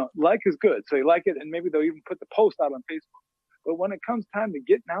 Like is good. So they like it, and maybe they'll even put the post out on Facebook. But when it comes time to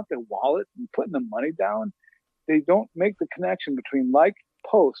getting out their wallet and putting the money down, they don't make the connection between like,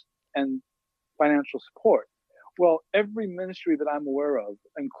 post, and financial support. Well, every ministry that I'm aware of,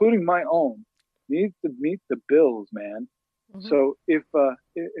 including my own, needs to meet the bills, man. Mm-hmm. So if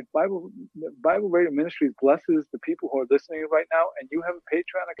Bible Radio Ministries blesses the people who are listening right now, and you have a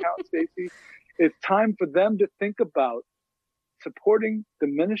Patreon account, Stacy, it's time for them to think about supporting the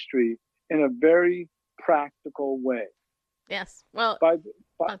ministry in a very practical way. Yes. Well, by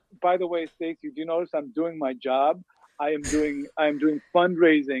the way, Stacy, do you notice I'm doing my job? I am doing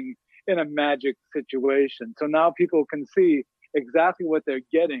fundraising in a magic situation. So now people can see exactly what they're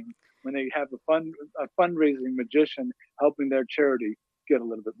getting when they have a fundraising magician helping their charity get a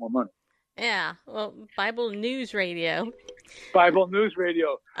little bit more money. Yeah. Well, Bible News Radio. Bible News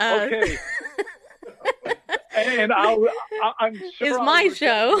Radio. Okay. And I'm sure it's my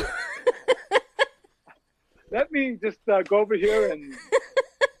show. Let me just go over here and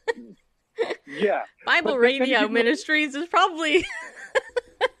yeah. Bible Radio Ministries is probably.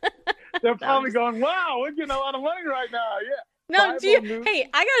 They're probably going, wow, we're getting a lot of money right now. Yeah. No, hey,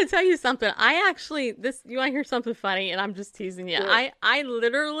 I got to tell you something. I actually, you want to hear something funny? And I'm just teasing you. Sure. I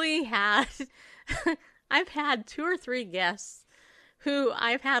literally I've had 2 or 3 guests who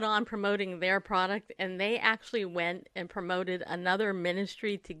I've had on promoting their product, and they actually went and promoted another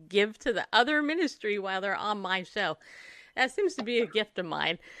ministry to give to the other ministry while they're on my show. That seems to be a gift of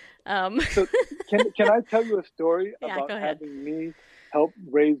mine. So can I tell you a story about having me help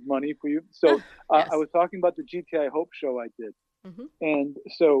raise money for you? So yes. I was talking about the GTI Hope show I did. Mm-hmm. And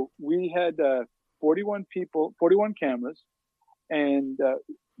so we had 41 cameras, and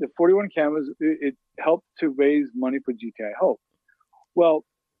the 41 cameras, it helped to raise money for GTI Hope. Well,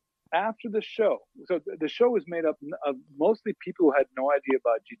 after the show, so the show was made up of mostly people who had no idea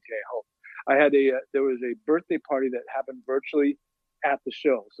about GTI Hope. There was a birthday party that happened virtually at the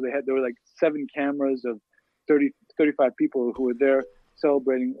show. So there were like 7 cameras of 35 people who were there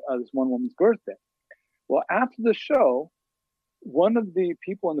celebrating this one woman's birthday. Well, after the show, one of the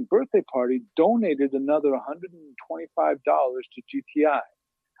people in the birthday party donated another $125 to GTI.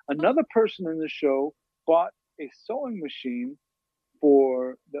 Another person in the show bought a sewing machine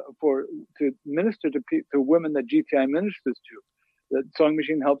to minister to women that GTI ministers to. The sewing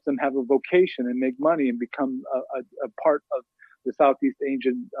machine helps them have a vocation and make money and become a part of the Southeast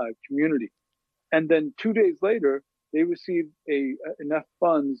Asian community. And then 2 days later, they received enough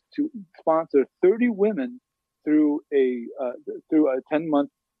funds to sponsor 30 women through a 10-month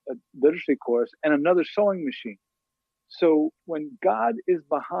literacy course and another sewing machine. So when God is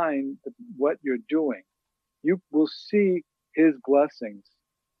behind what you're doing, you will see his blessings.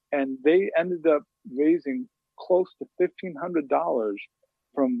 And they ended up raising close to $1,500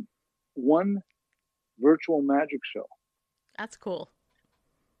 from one virtual magic show. That's cool.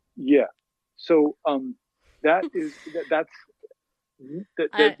 Yeah. So I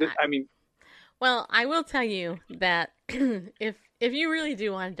mean. Well, I will tell you that if you really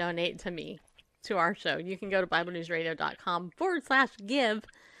do want to donate to me, to our show, you can go to BibleNewsRadio.com/give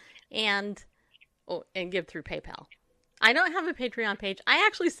and give through PayPal. I don't have a Patreon page. I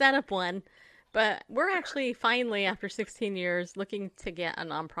actually set up one, but we're actually finally, after 16 years, looking to get a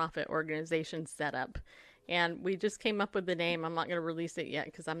nonprofit organization set up. And we just came up with the name. I'm not going to release it yet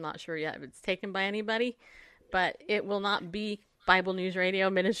because I'm not sure yet if it's taken by anybody. But it will not be Bible News Radio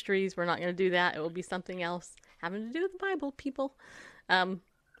Ministries. We're not going to do that. It will be something else having to do with the Bible, people. And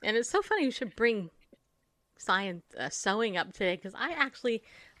it's so funny you should bring sewing up today, because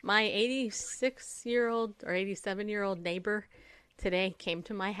my 86-year-old or 87-year-old neighbor today came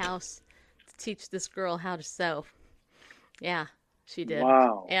to my house to teach this girl how to sew. Yeah, she did.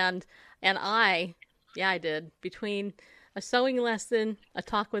 Wow. And I did. Between a sewing lesson, a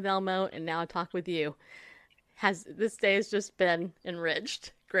talk with Elmo, and now a talk with you, this day has just been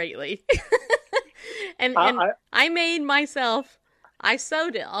enriched greatly. and I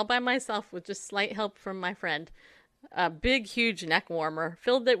sewed it all by myself with just slight help from my friend. a big, huge neck warmer,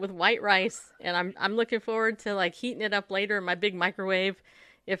 filled it with white rice, and I'm looking forward to like heating it up later in my big microwave.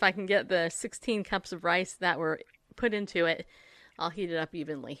 If I can get the 16 cups of rice that were put into it, I'll heat it up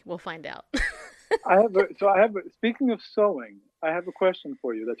evenly. We'll find out. Speaking of sewing, I have a question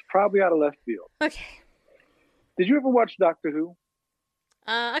for you that's probably out of left field. Okay. Did you ever watch Doctor Who?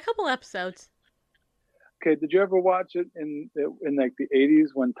 A couple episodes. Okay, did you ever watch it in like the 80s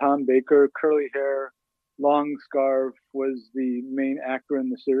when Tom Baker, curly hair, long scarf, was the main actor in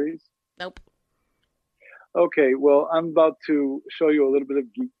the series? Nope. Okay, well, I'm about to show you a little bit of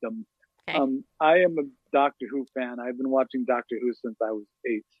geekdom. Okay. I am a Doctor Who fan. I've been watching Doctor Who since I was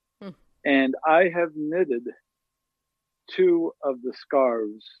 8. And I have knitted 2 of the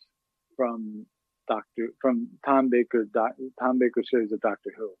scarves from Tom Baker's series of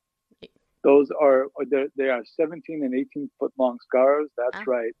Doctor Who. Those are 17 and 18 foot long scarves. That's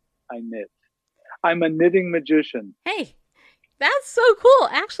right. I knit. I'm a knitting magician. Hey, that's so cool.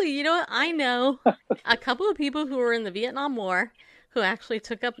 Actually, you know what? I know a couple of people who were in the Vietnam War who actually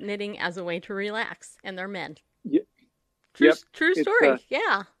took up knitting as a way to relax, and they're men. Yeah. True story.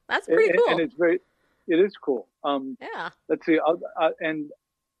 Yeah, that's pretty cool. And it is cool. Yeah. Let's see.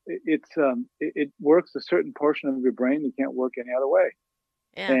 It works a certain portion of your brain you can't work any other way.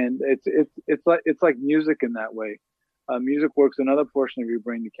 Yeah. And it's like music in that way. Music works another portion of your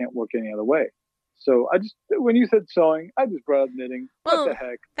brain you can't work any other way. So when you said sewing, I just brought up knitting. Well, what the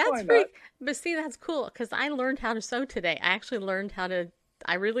heck? That's pretty. But see, that's cool because I learned how to sew today. I actually learned how to.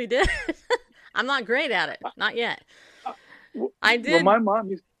 I really did. I'm not great at it, not yet. I did. Well, my mom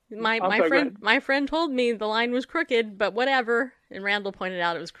used. My friend told me the line was crooked, but whatever. And Randall pointed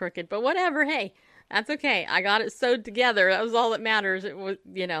out it was crooked, but whatever. Hey, that's okay. I got it sewed together. That was all that matters. It was,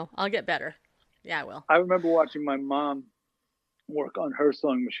 I'll get better. Yeah, I will. I remember watching my mom work on her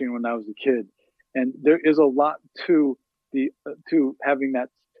sewing machine when I was a kid, and there is a lot to having that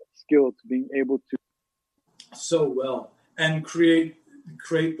skill, to being able to sew well and create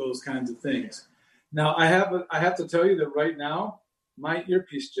those kinds of things. Now, I have to tell you that right now, my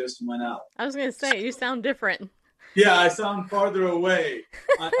earpiece just went out. I was going to say, you sound different. Yeah, I sound farther away.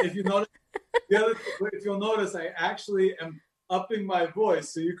 If you notice, if you'll notice, I actually am upping my voice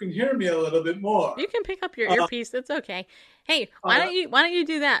so you can hear me a little bit more. You can pick up your earpiece. It's okay. Hey, why don't you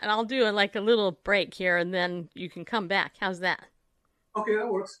do that, and I'll do a little break here, and then you can come back. How's that? Okay, that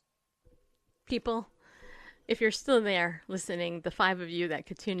works. People, if you're still there listening, the 5 of you that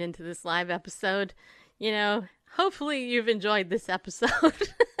could tune into this live episode, hopefully you've enjoyed this episode.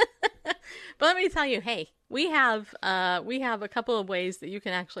 But let me tell you, hey, we have a couple of ways that you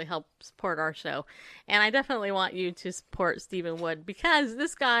can actually help support our show. And I definitely want you to support Stephen Wood because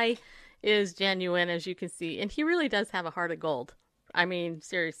this guy is genuine, as you can see, and he really does have a heart of gold. I mean,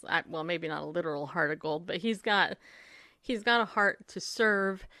 seriously, well, maybe not a literal heart of gold, but he's got a heart to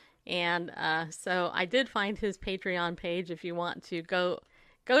serve. And so I did find his Patreon page. If you want to go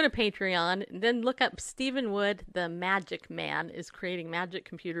to Patreon, and then look up Stephen Wood, the Magic Man, is creating magic,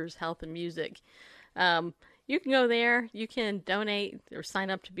 computers, health, and music. You can go there. You can donate or sign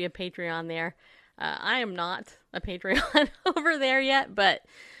up to be a Patreon there. I am not a Patreon over there yet, but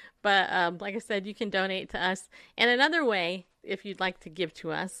like I said, you can donate to us. And another way, if you'd like to give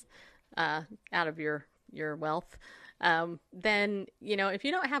to us out of your wealth, then, if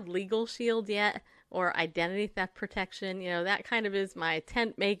you don't have Legal Shield yet, or identity theft protection, that kind of is my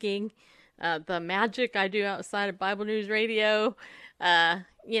tent making, the magic I do outside of Bible News Radio, and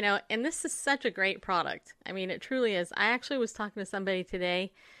this is such a great product. I mean, it truly is. I actually was talking to somebody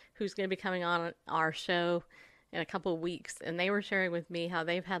today who's going to be coming on our show in a couple of weeks, and they were sharing with me how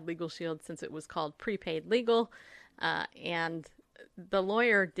they've had Legal Shield since it was called Prepaid Legal, and the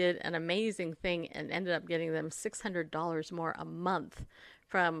lawyer did an amazing thing and ended up getting them $600 more a month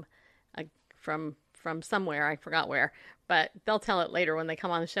from somewhere, I forgot where, but they'll tell it later when they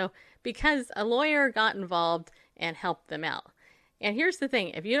come on the show, because a lawyer got involved and helped them out. And here's the thing,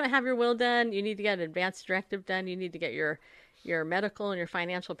 if you don't have your will done, you need to get an advance directive done, you need to get your medical and your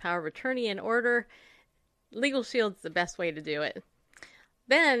financial power of attorney in order. Legal Shield's the best way to do it.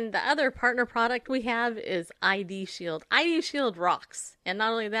 Then the other partner product we have is ID Shield. ID Shield rocks. And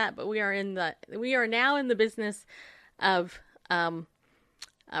not only that, but we are now in the business of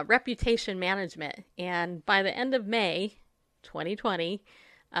reputation management. And by the end of May 2020,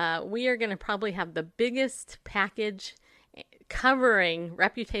 we are going to probably have the biggest package covering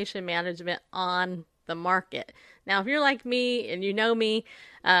reputation management on the market. Now, if you're like me and you know me,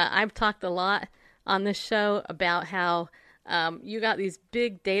 I've talked a lot on this show about how you got these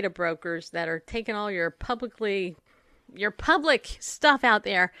big data brokers that are taking all your public stuff out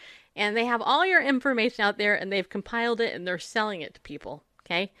there And they have all your information out there, and they've compiled it, and they're selling it to people,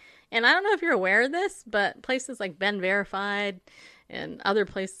 okay? And I don't know if you're aware of this, but places like Ben Verified and other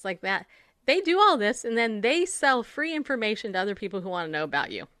places like that, they do all this, and then they sell free information to other people who want to know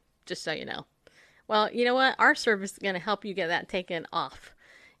about you, just so you know. Well, you know what? Our service is going to help you get that taken off,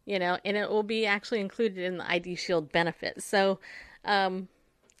 you know, and it will be actually included in the ID Shield benefit. So,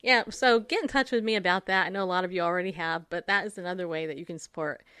 yeah, so get in touch with me about that. I know a lot of you already have, but that is another way that you can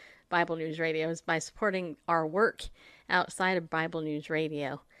support Bible News Radio, is by supporting our work outside of Bible News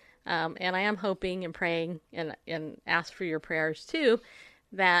Radio. And I am hoping and praying and ask for your prayers too,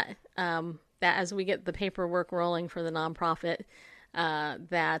 that as we get the paperwork rolling for the nonprofit,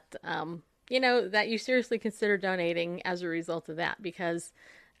 you know, that you seriously consider donating as a result of that, because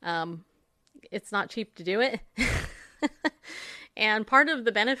it's not cheap to do it. And part of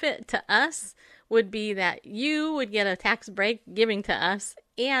the benefit to us would be that you would get a tax break giving to us,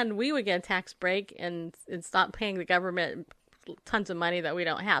 and we would get a tax break and stop paying the government tons of money that we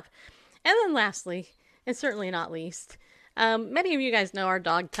don't have. And then lastly, and certainly not least, many of you guys know our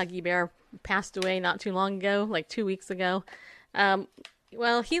dog Tuggy Bear passed away not too long ago, like 2 weeks ago.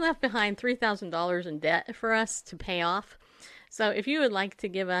 Well, he left behind $3,000 in debt for us to pay off. So if you would like to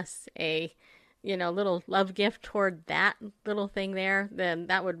give us a, you know, little love gift toward that little thing there, then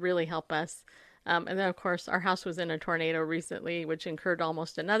that would really help us. And then, of course, our house was in a tornado recently, which incurred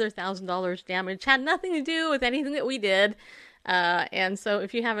almost another $1,000 damage. Had nothing to do with anything that we did. And so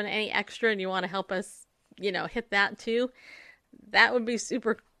if you have any extra and you want to help us, you know, hit that too, that would be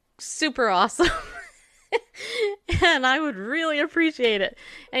super, super awesome. And I would really appreciate it.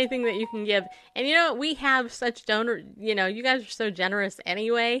 Anything that you can give. And, you know, we have such donor, you know, you guys are so generous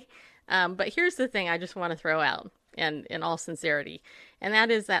anyway. But here's the thing I just want to throw out, and in all sincerity. And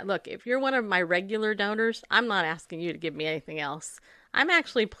that is that, look, if you're one of my regular donors, I'm not asking you to give me anything else. I'm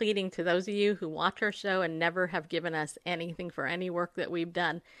actually pleading to those of you who watch our show and never have given us anything for any work that we've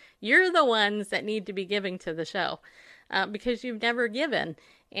done. You're the ones that need to be giving to the show, because you've never given.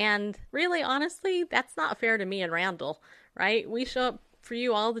 And really, honestly, that's not fair to me and Randall, right? We show up for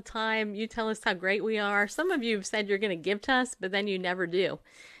you all the time. You tell us how great we are. Some of you have said you're going to give to us, but then you never do.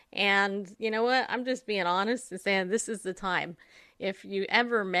 And you know what? I'm just being honest and saying this is the time. If you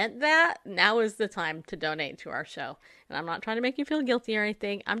ever meant that, now is the time to donate to our show. And I'm not trying to make you feel guilty or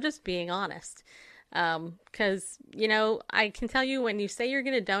anything. I'm just being honest. Because, you know, I can tell you when you say you're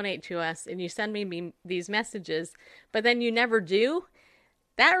going to donate to us and you send me these messages, but then you never do,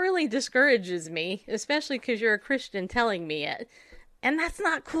 that really discourages me, especially because you're a Christian telling me it. And that's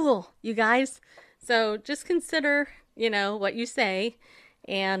not cool, you guys. So just consider, you know, what you say,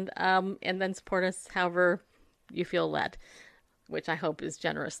 and then support us however you feel led, which I hope is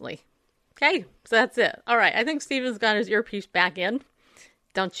generously. Okay, so that's it. All right, I think Stephen's got his earpiece back in.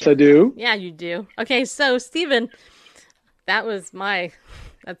 Don't you? I do. Yeah, you do. Okay, so Stephen, that was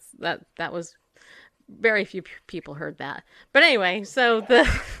very few people heard that. But anyway, so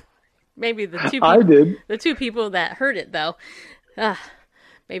maybe the two people, I did. The two people that heard it though,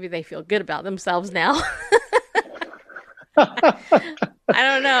 maybe they feel good about themselves now. I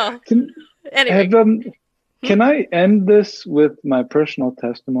don't know. Anyway. Can I end this with my personal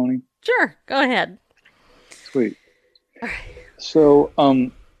testimony? Sure, go ahead. Sweet. All right. So,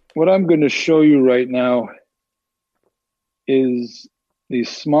 what I'm going to show you right now is the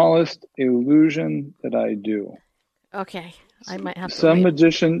smallest illusion that I do. Okay, I might have to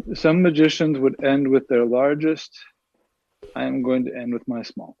Some magicians would end with their largest. I am going to end with my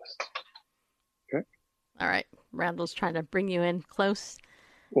smallest. Okay. All right. Randall's trying to bring you in close.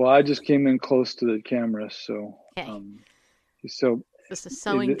 Well, I just came in close to the camera, so. Okay. So. Is this a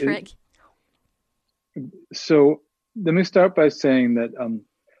sewing trick? So let me start by saying that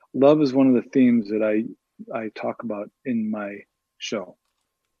love is one of the themes that I talk about in my show.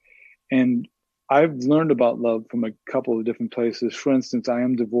 And I've learned about love from a couple of different places. For instance, I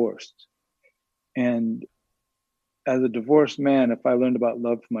am divorced. And as a divorced man, if I learned about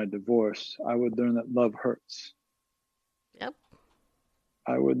love from my divorce, I would learn that love hurts. Yep.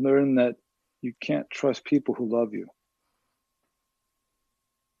 I would learn that you can't trust people who love you.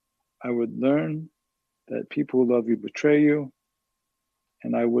 I would learn that people who love you betray you,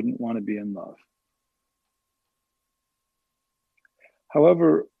 and I wouldn't want to be in love.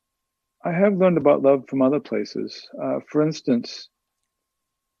 However, I have learned about love from other places. For instance,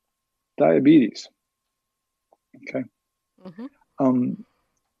 diabetes. Okay. Mm-hmm.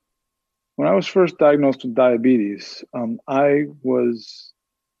 When I was first diagnosed with diabetes, I was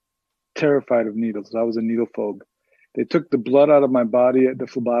terrified of needles. I was a needle phobe. They took the blood out of my body at the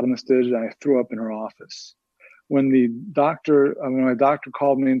phlebotomist did, and I threw up in her office. when my doctor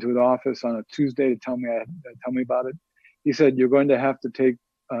called me into the office on a Tuesday to tell me about it, he said, "You're going to have to take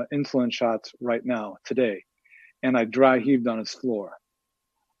insulin shots right now, today." And I dry heaved on his floor.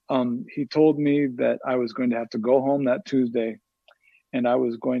 He told me that I was going to have to go home that Tuesday, and I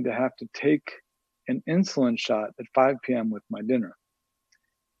was going to have to take an insulin shot at 5 p.m. with my dinner.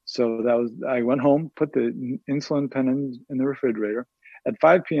 So I went home, put the insulin pen in the refrigerator. At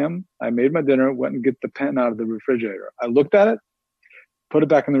 5 p.m., I made my dinner, went and get the pen out of the refrigerator. I looked at it, put it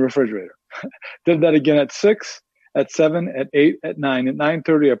back in the refrigerator. Did that again at 6, at 7, at 8, at 9. At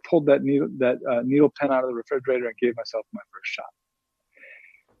 9:30, I pulled that needle pen out of the refrigerator and gave myself my first shot.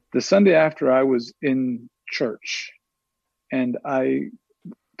 The Sunday after, I was in church, and I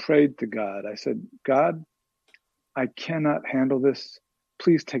prayed to God. I said, "God, I cannot handle this.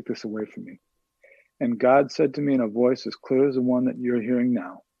 Please take this away from me." And God said to me in a voice as clear as the one that you're hearing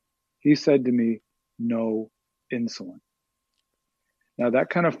now, he said to me, "No insulin." Now that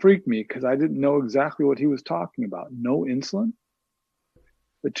kind of freaked me because I didn't know exactly what he was talking about. No insulin?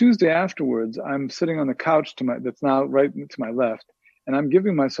 The Tuesday afterwards, I'm sitting on the couch that's now right to my left, and I'm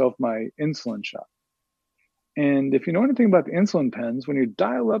giving myself my insulin shot. And if you know anything about the insulin pens, when you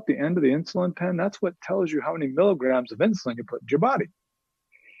dial up the end of the insulin pen, that's what tells you how many milligrams of insulin you put in your body.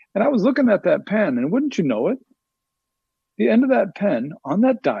 And I was looking at that pen, and wouldn't you know it, the end of that pen on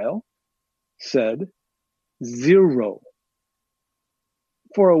that dial said 0.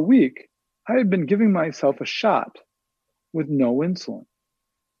 For a week, I had been giving myself a shot with no insulin.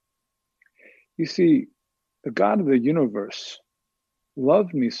 You see, the God of the universe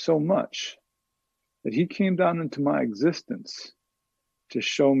loved me so much that he came down into my existence to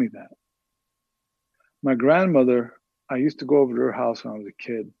show me that. My grandmother, I used to go over to her house when I was a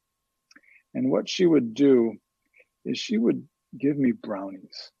kid. And what she would do is she would give me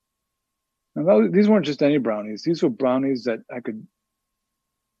brownies. Now, these weren't just any brownies. These were brownies that I could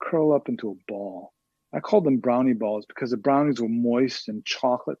curl up into a ball. I called them brownie balls because the brownies were moist and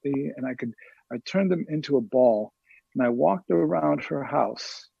chocolatey, and I turned them into a ball, and I walked around her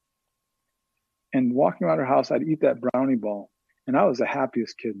house. And walking around her house, I'd eat that brownie ball, and I was the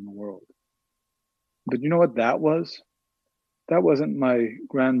happiest kid in the world. But you know what that was? That wasn't my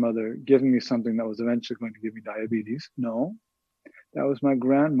grandmother giving me something that was eventually going to give me diabetes. No, that was my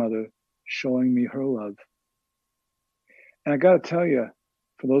grandmother showing me her love. And I got to tell you,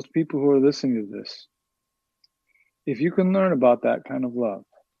 for those people who are listening to this, if you can learn about that kind of love,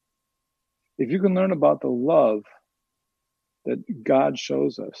 if you can learn about the love that God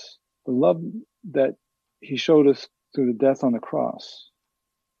shows us, the love that he showed us through the death on the cross,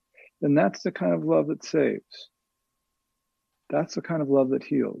 then that's the kind of love that saves. That's the kind of love that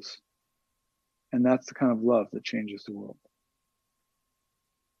heals. And that's the kind of love that changes the world.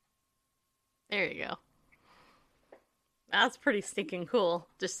 There you go. That's pretty stinking cool,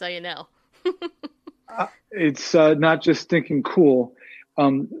 just so you know. It's not just stinking cool.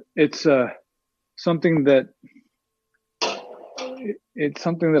 It's something that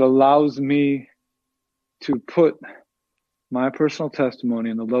allows me to put my personal testimony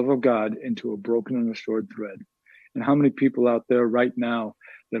and the love of God into a broken and restored thread. And how many people out there right now,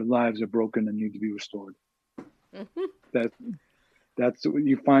 their lives are broken and need to be restored? Mm-hmm. That's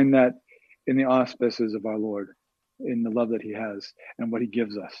you find that in the auspices of our Lord, in the love that he has and what he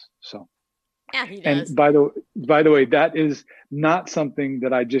gives us. So, yeah, he does. And by the way, that is not something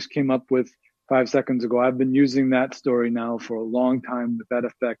that I just came up with 5 seconds ago. I've been using that story now for a long time with that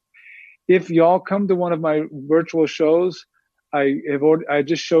effect. If y'all come to one of my virtual shows, I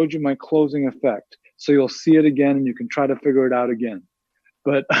just showed you my closing effect. So you'll see it again and you can try to figure it out again.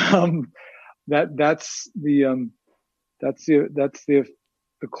 But that's the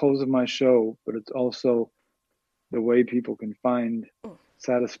close of my show, but it's also the way people can find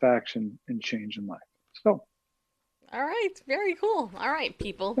satisfaction and change in life. So, all right, very cool. All right,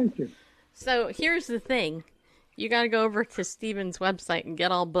 people. Thank you. So here's the thing. You got to go over to Stephen's website and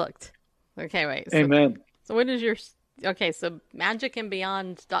get all booked. Okay, wait. So, amen. So what is your... Okay, so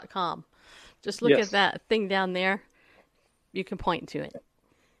magicandbeyond.com. Just look at that thing down there. You can point to it.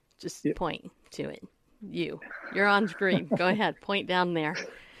 Just point to it. You're on screen. Go ahead. Point down there.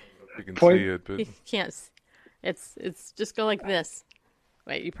 You can see it, but... You can't. It's just go like this.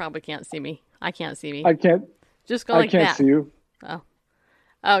 Wait, you probably can't see me. I can't see me. I can't. Just go like that. I can't see you. Oh,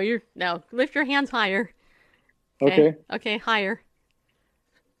 no. Lift your hands higher. Okay. Okay, higher.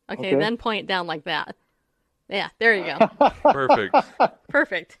 Okay, then point down like that. Yeah, there you go.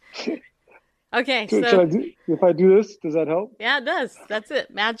 Perfect. Okay, so if I do this, does that help? Yeah, it does. That's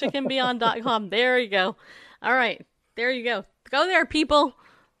it. magicandbeyond.com. There you go. All right, there you go. Go there, people.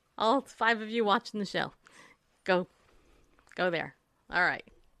 All 5 of you watching the show. go there. All right.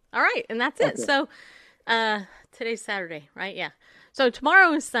 And that's it. Okay. So, today's Saturday, right? Yeah. So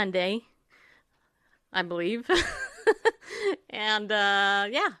tomorrow is Sunday, I believe. And,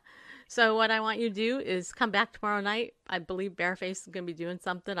 yeah. So what I want you to do is come back tomorrow night. I believe Bareface is going to be doing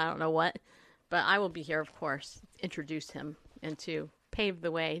something. I don't know what, but I will be here, of course, introduce him and to pave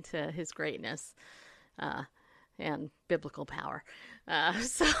the way to his greatness, and biblical power.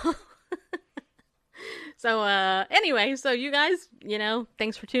 So anyway, so you guys,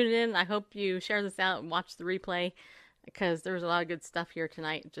 thanks for tuning in. I hope you share this out and watch the replay, because there's a lot of good stuff here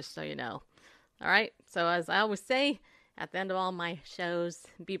tonight, just so you know. All right. So as I always say, at the end of all my shows,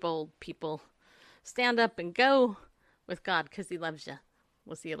 be bold, people. Stand up and go with God, because he loves you.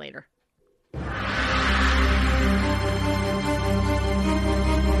 We'll see you later.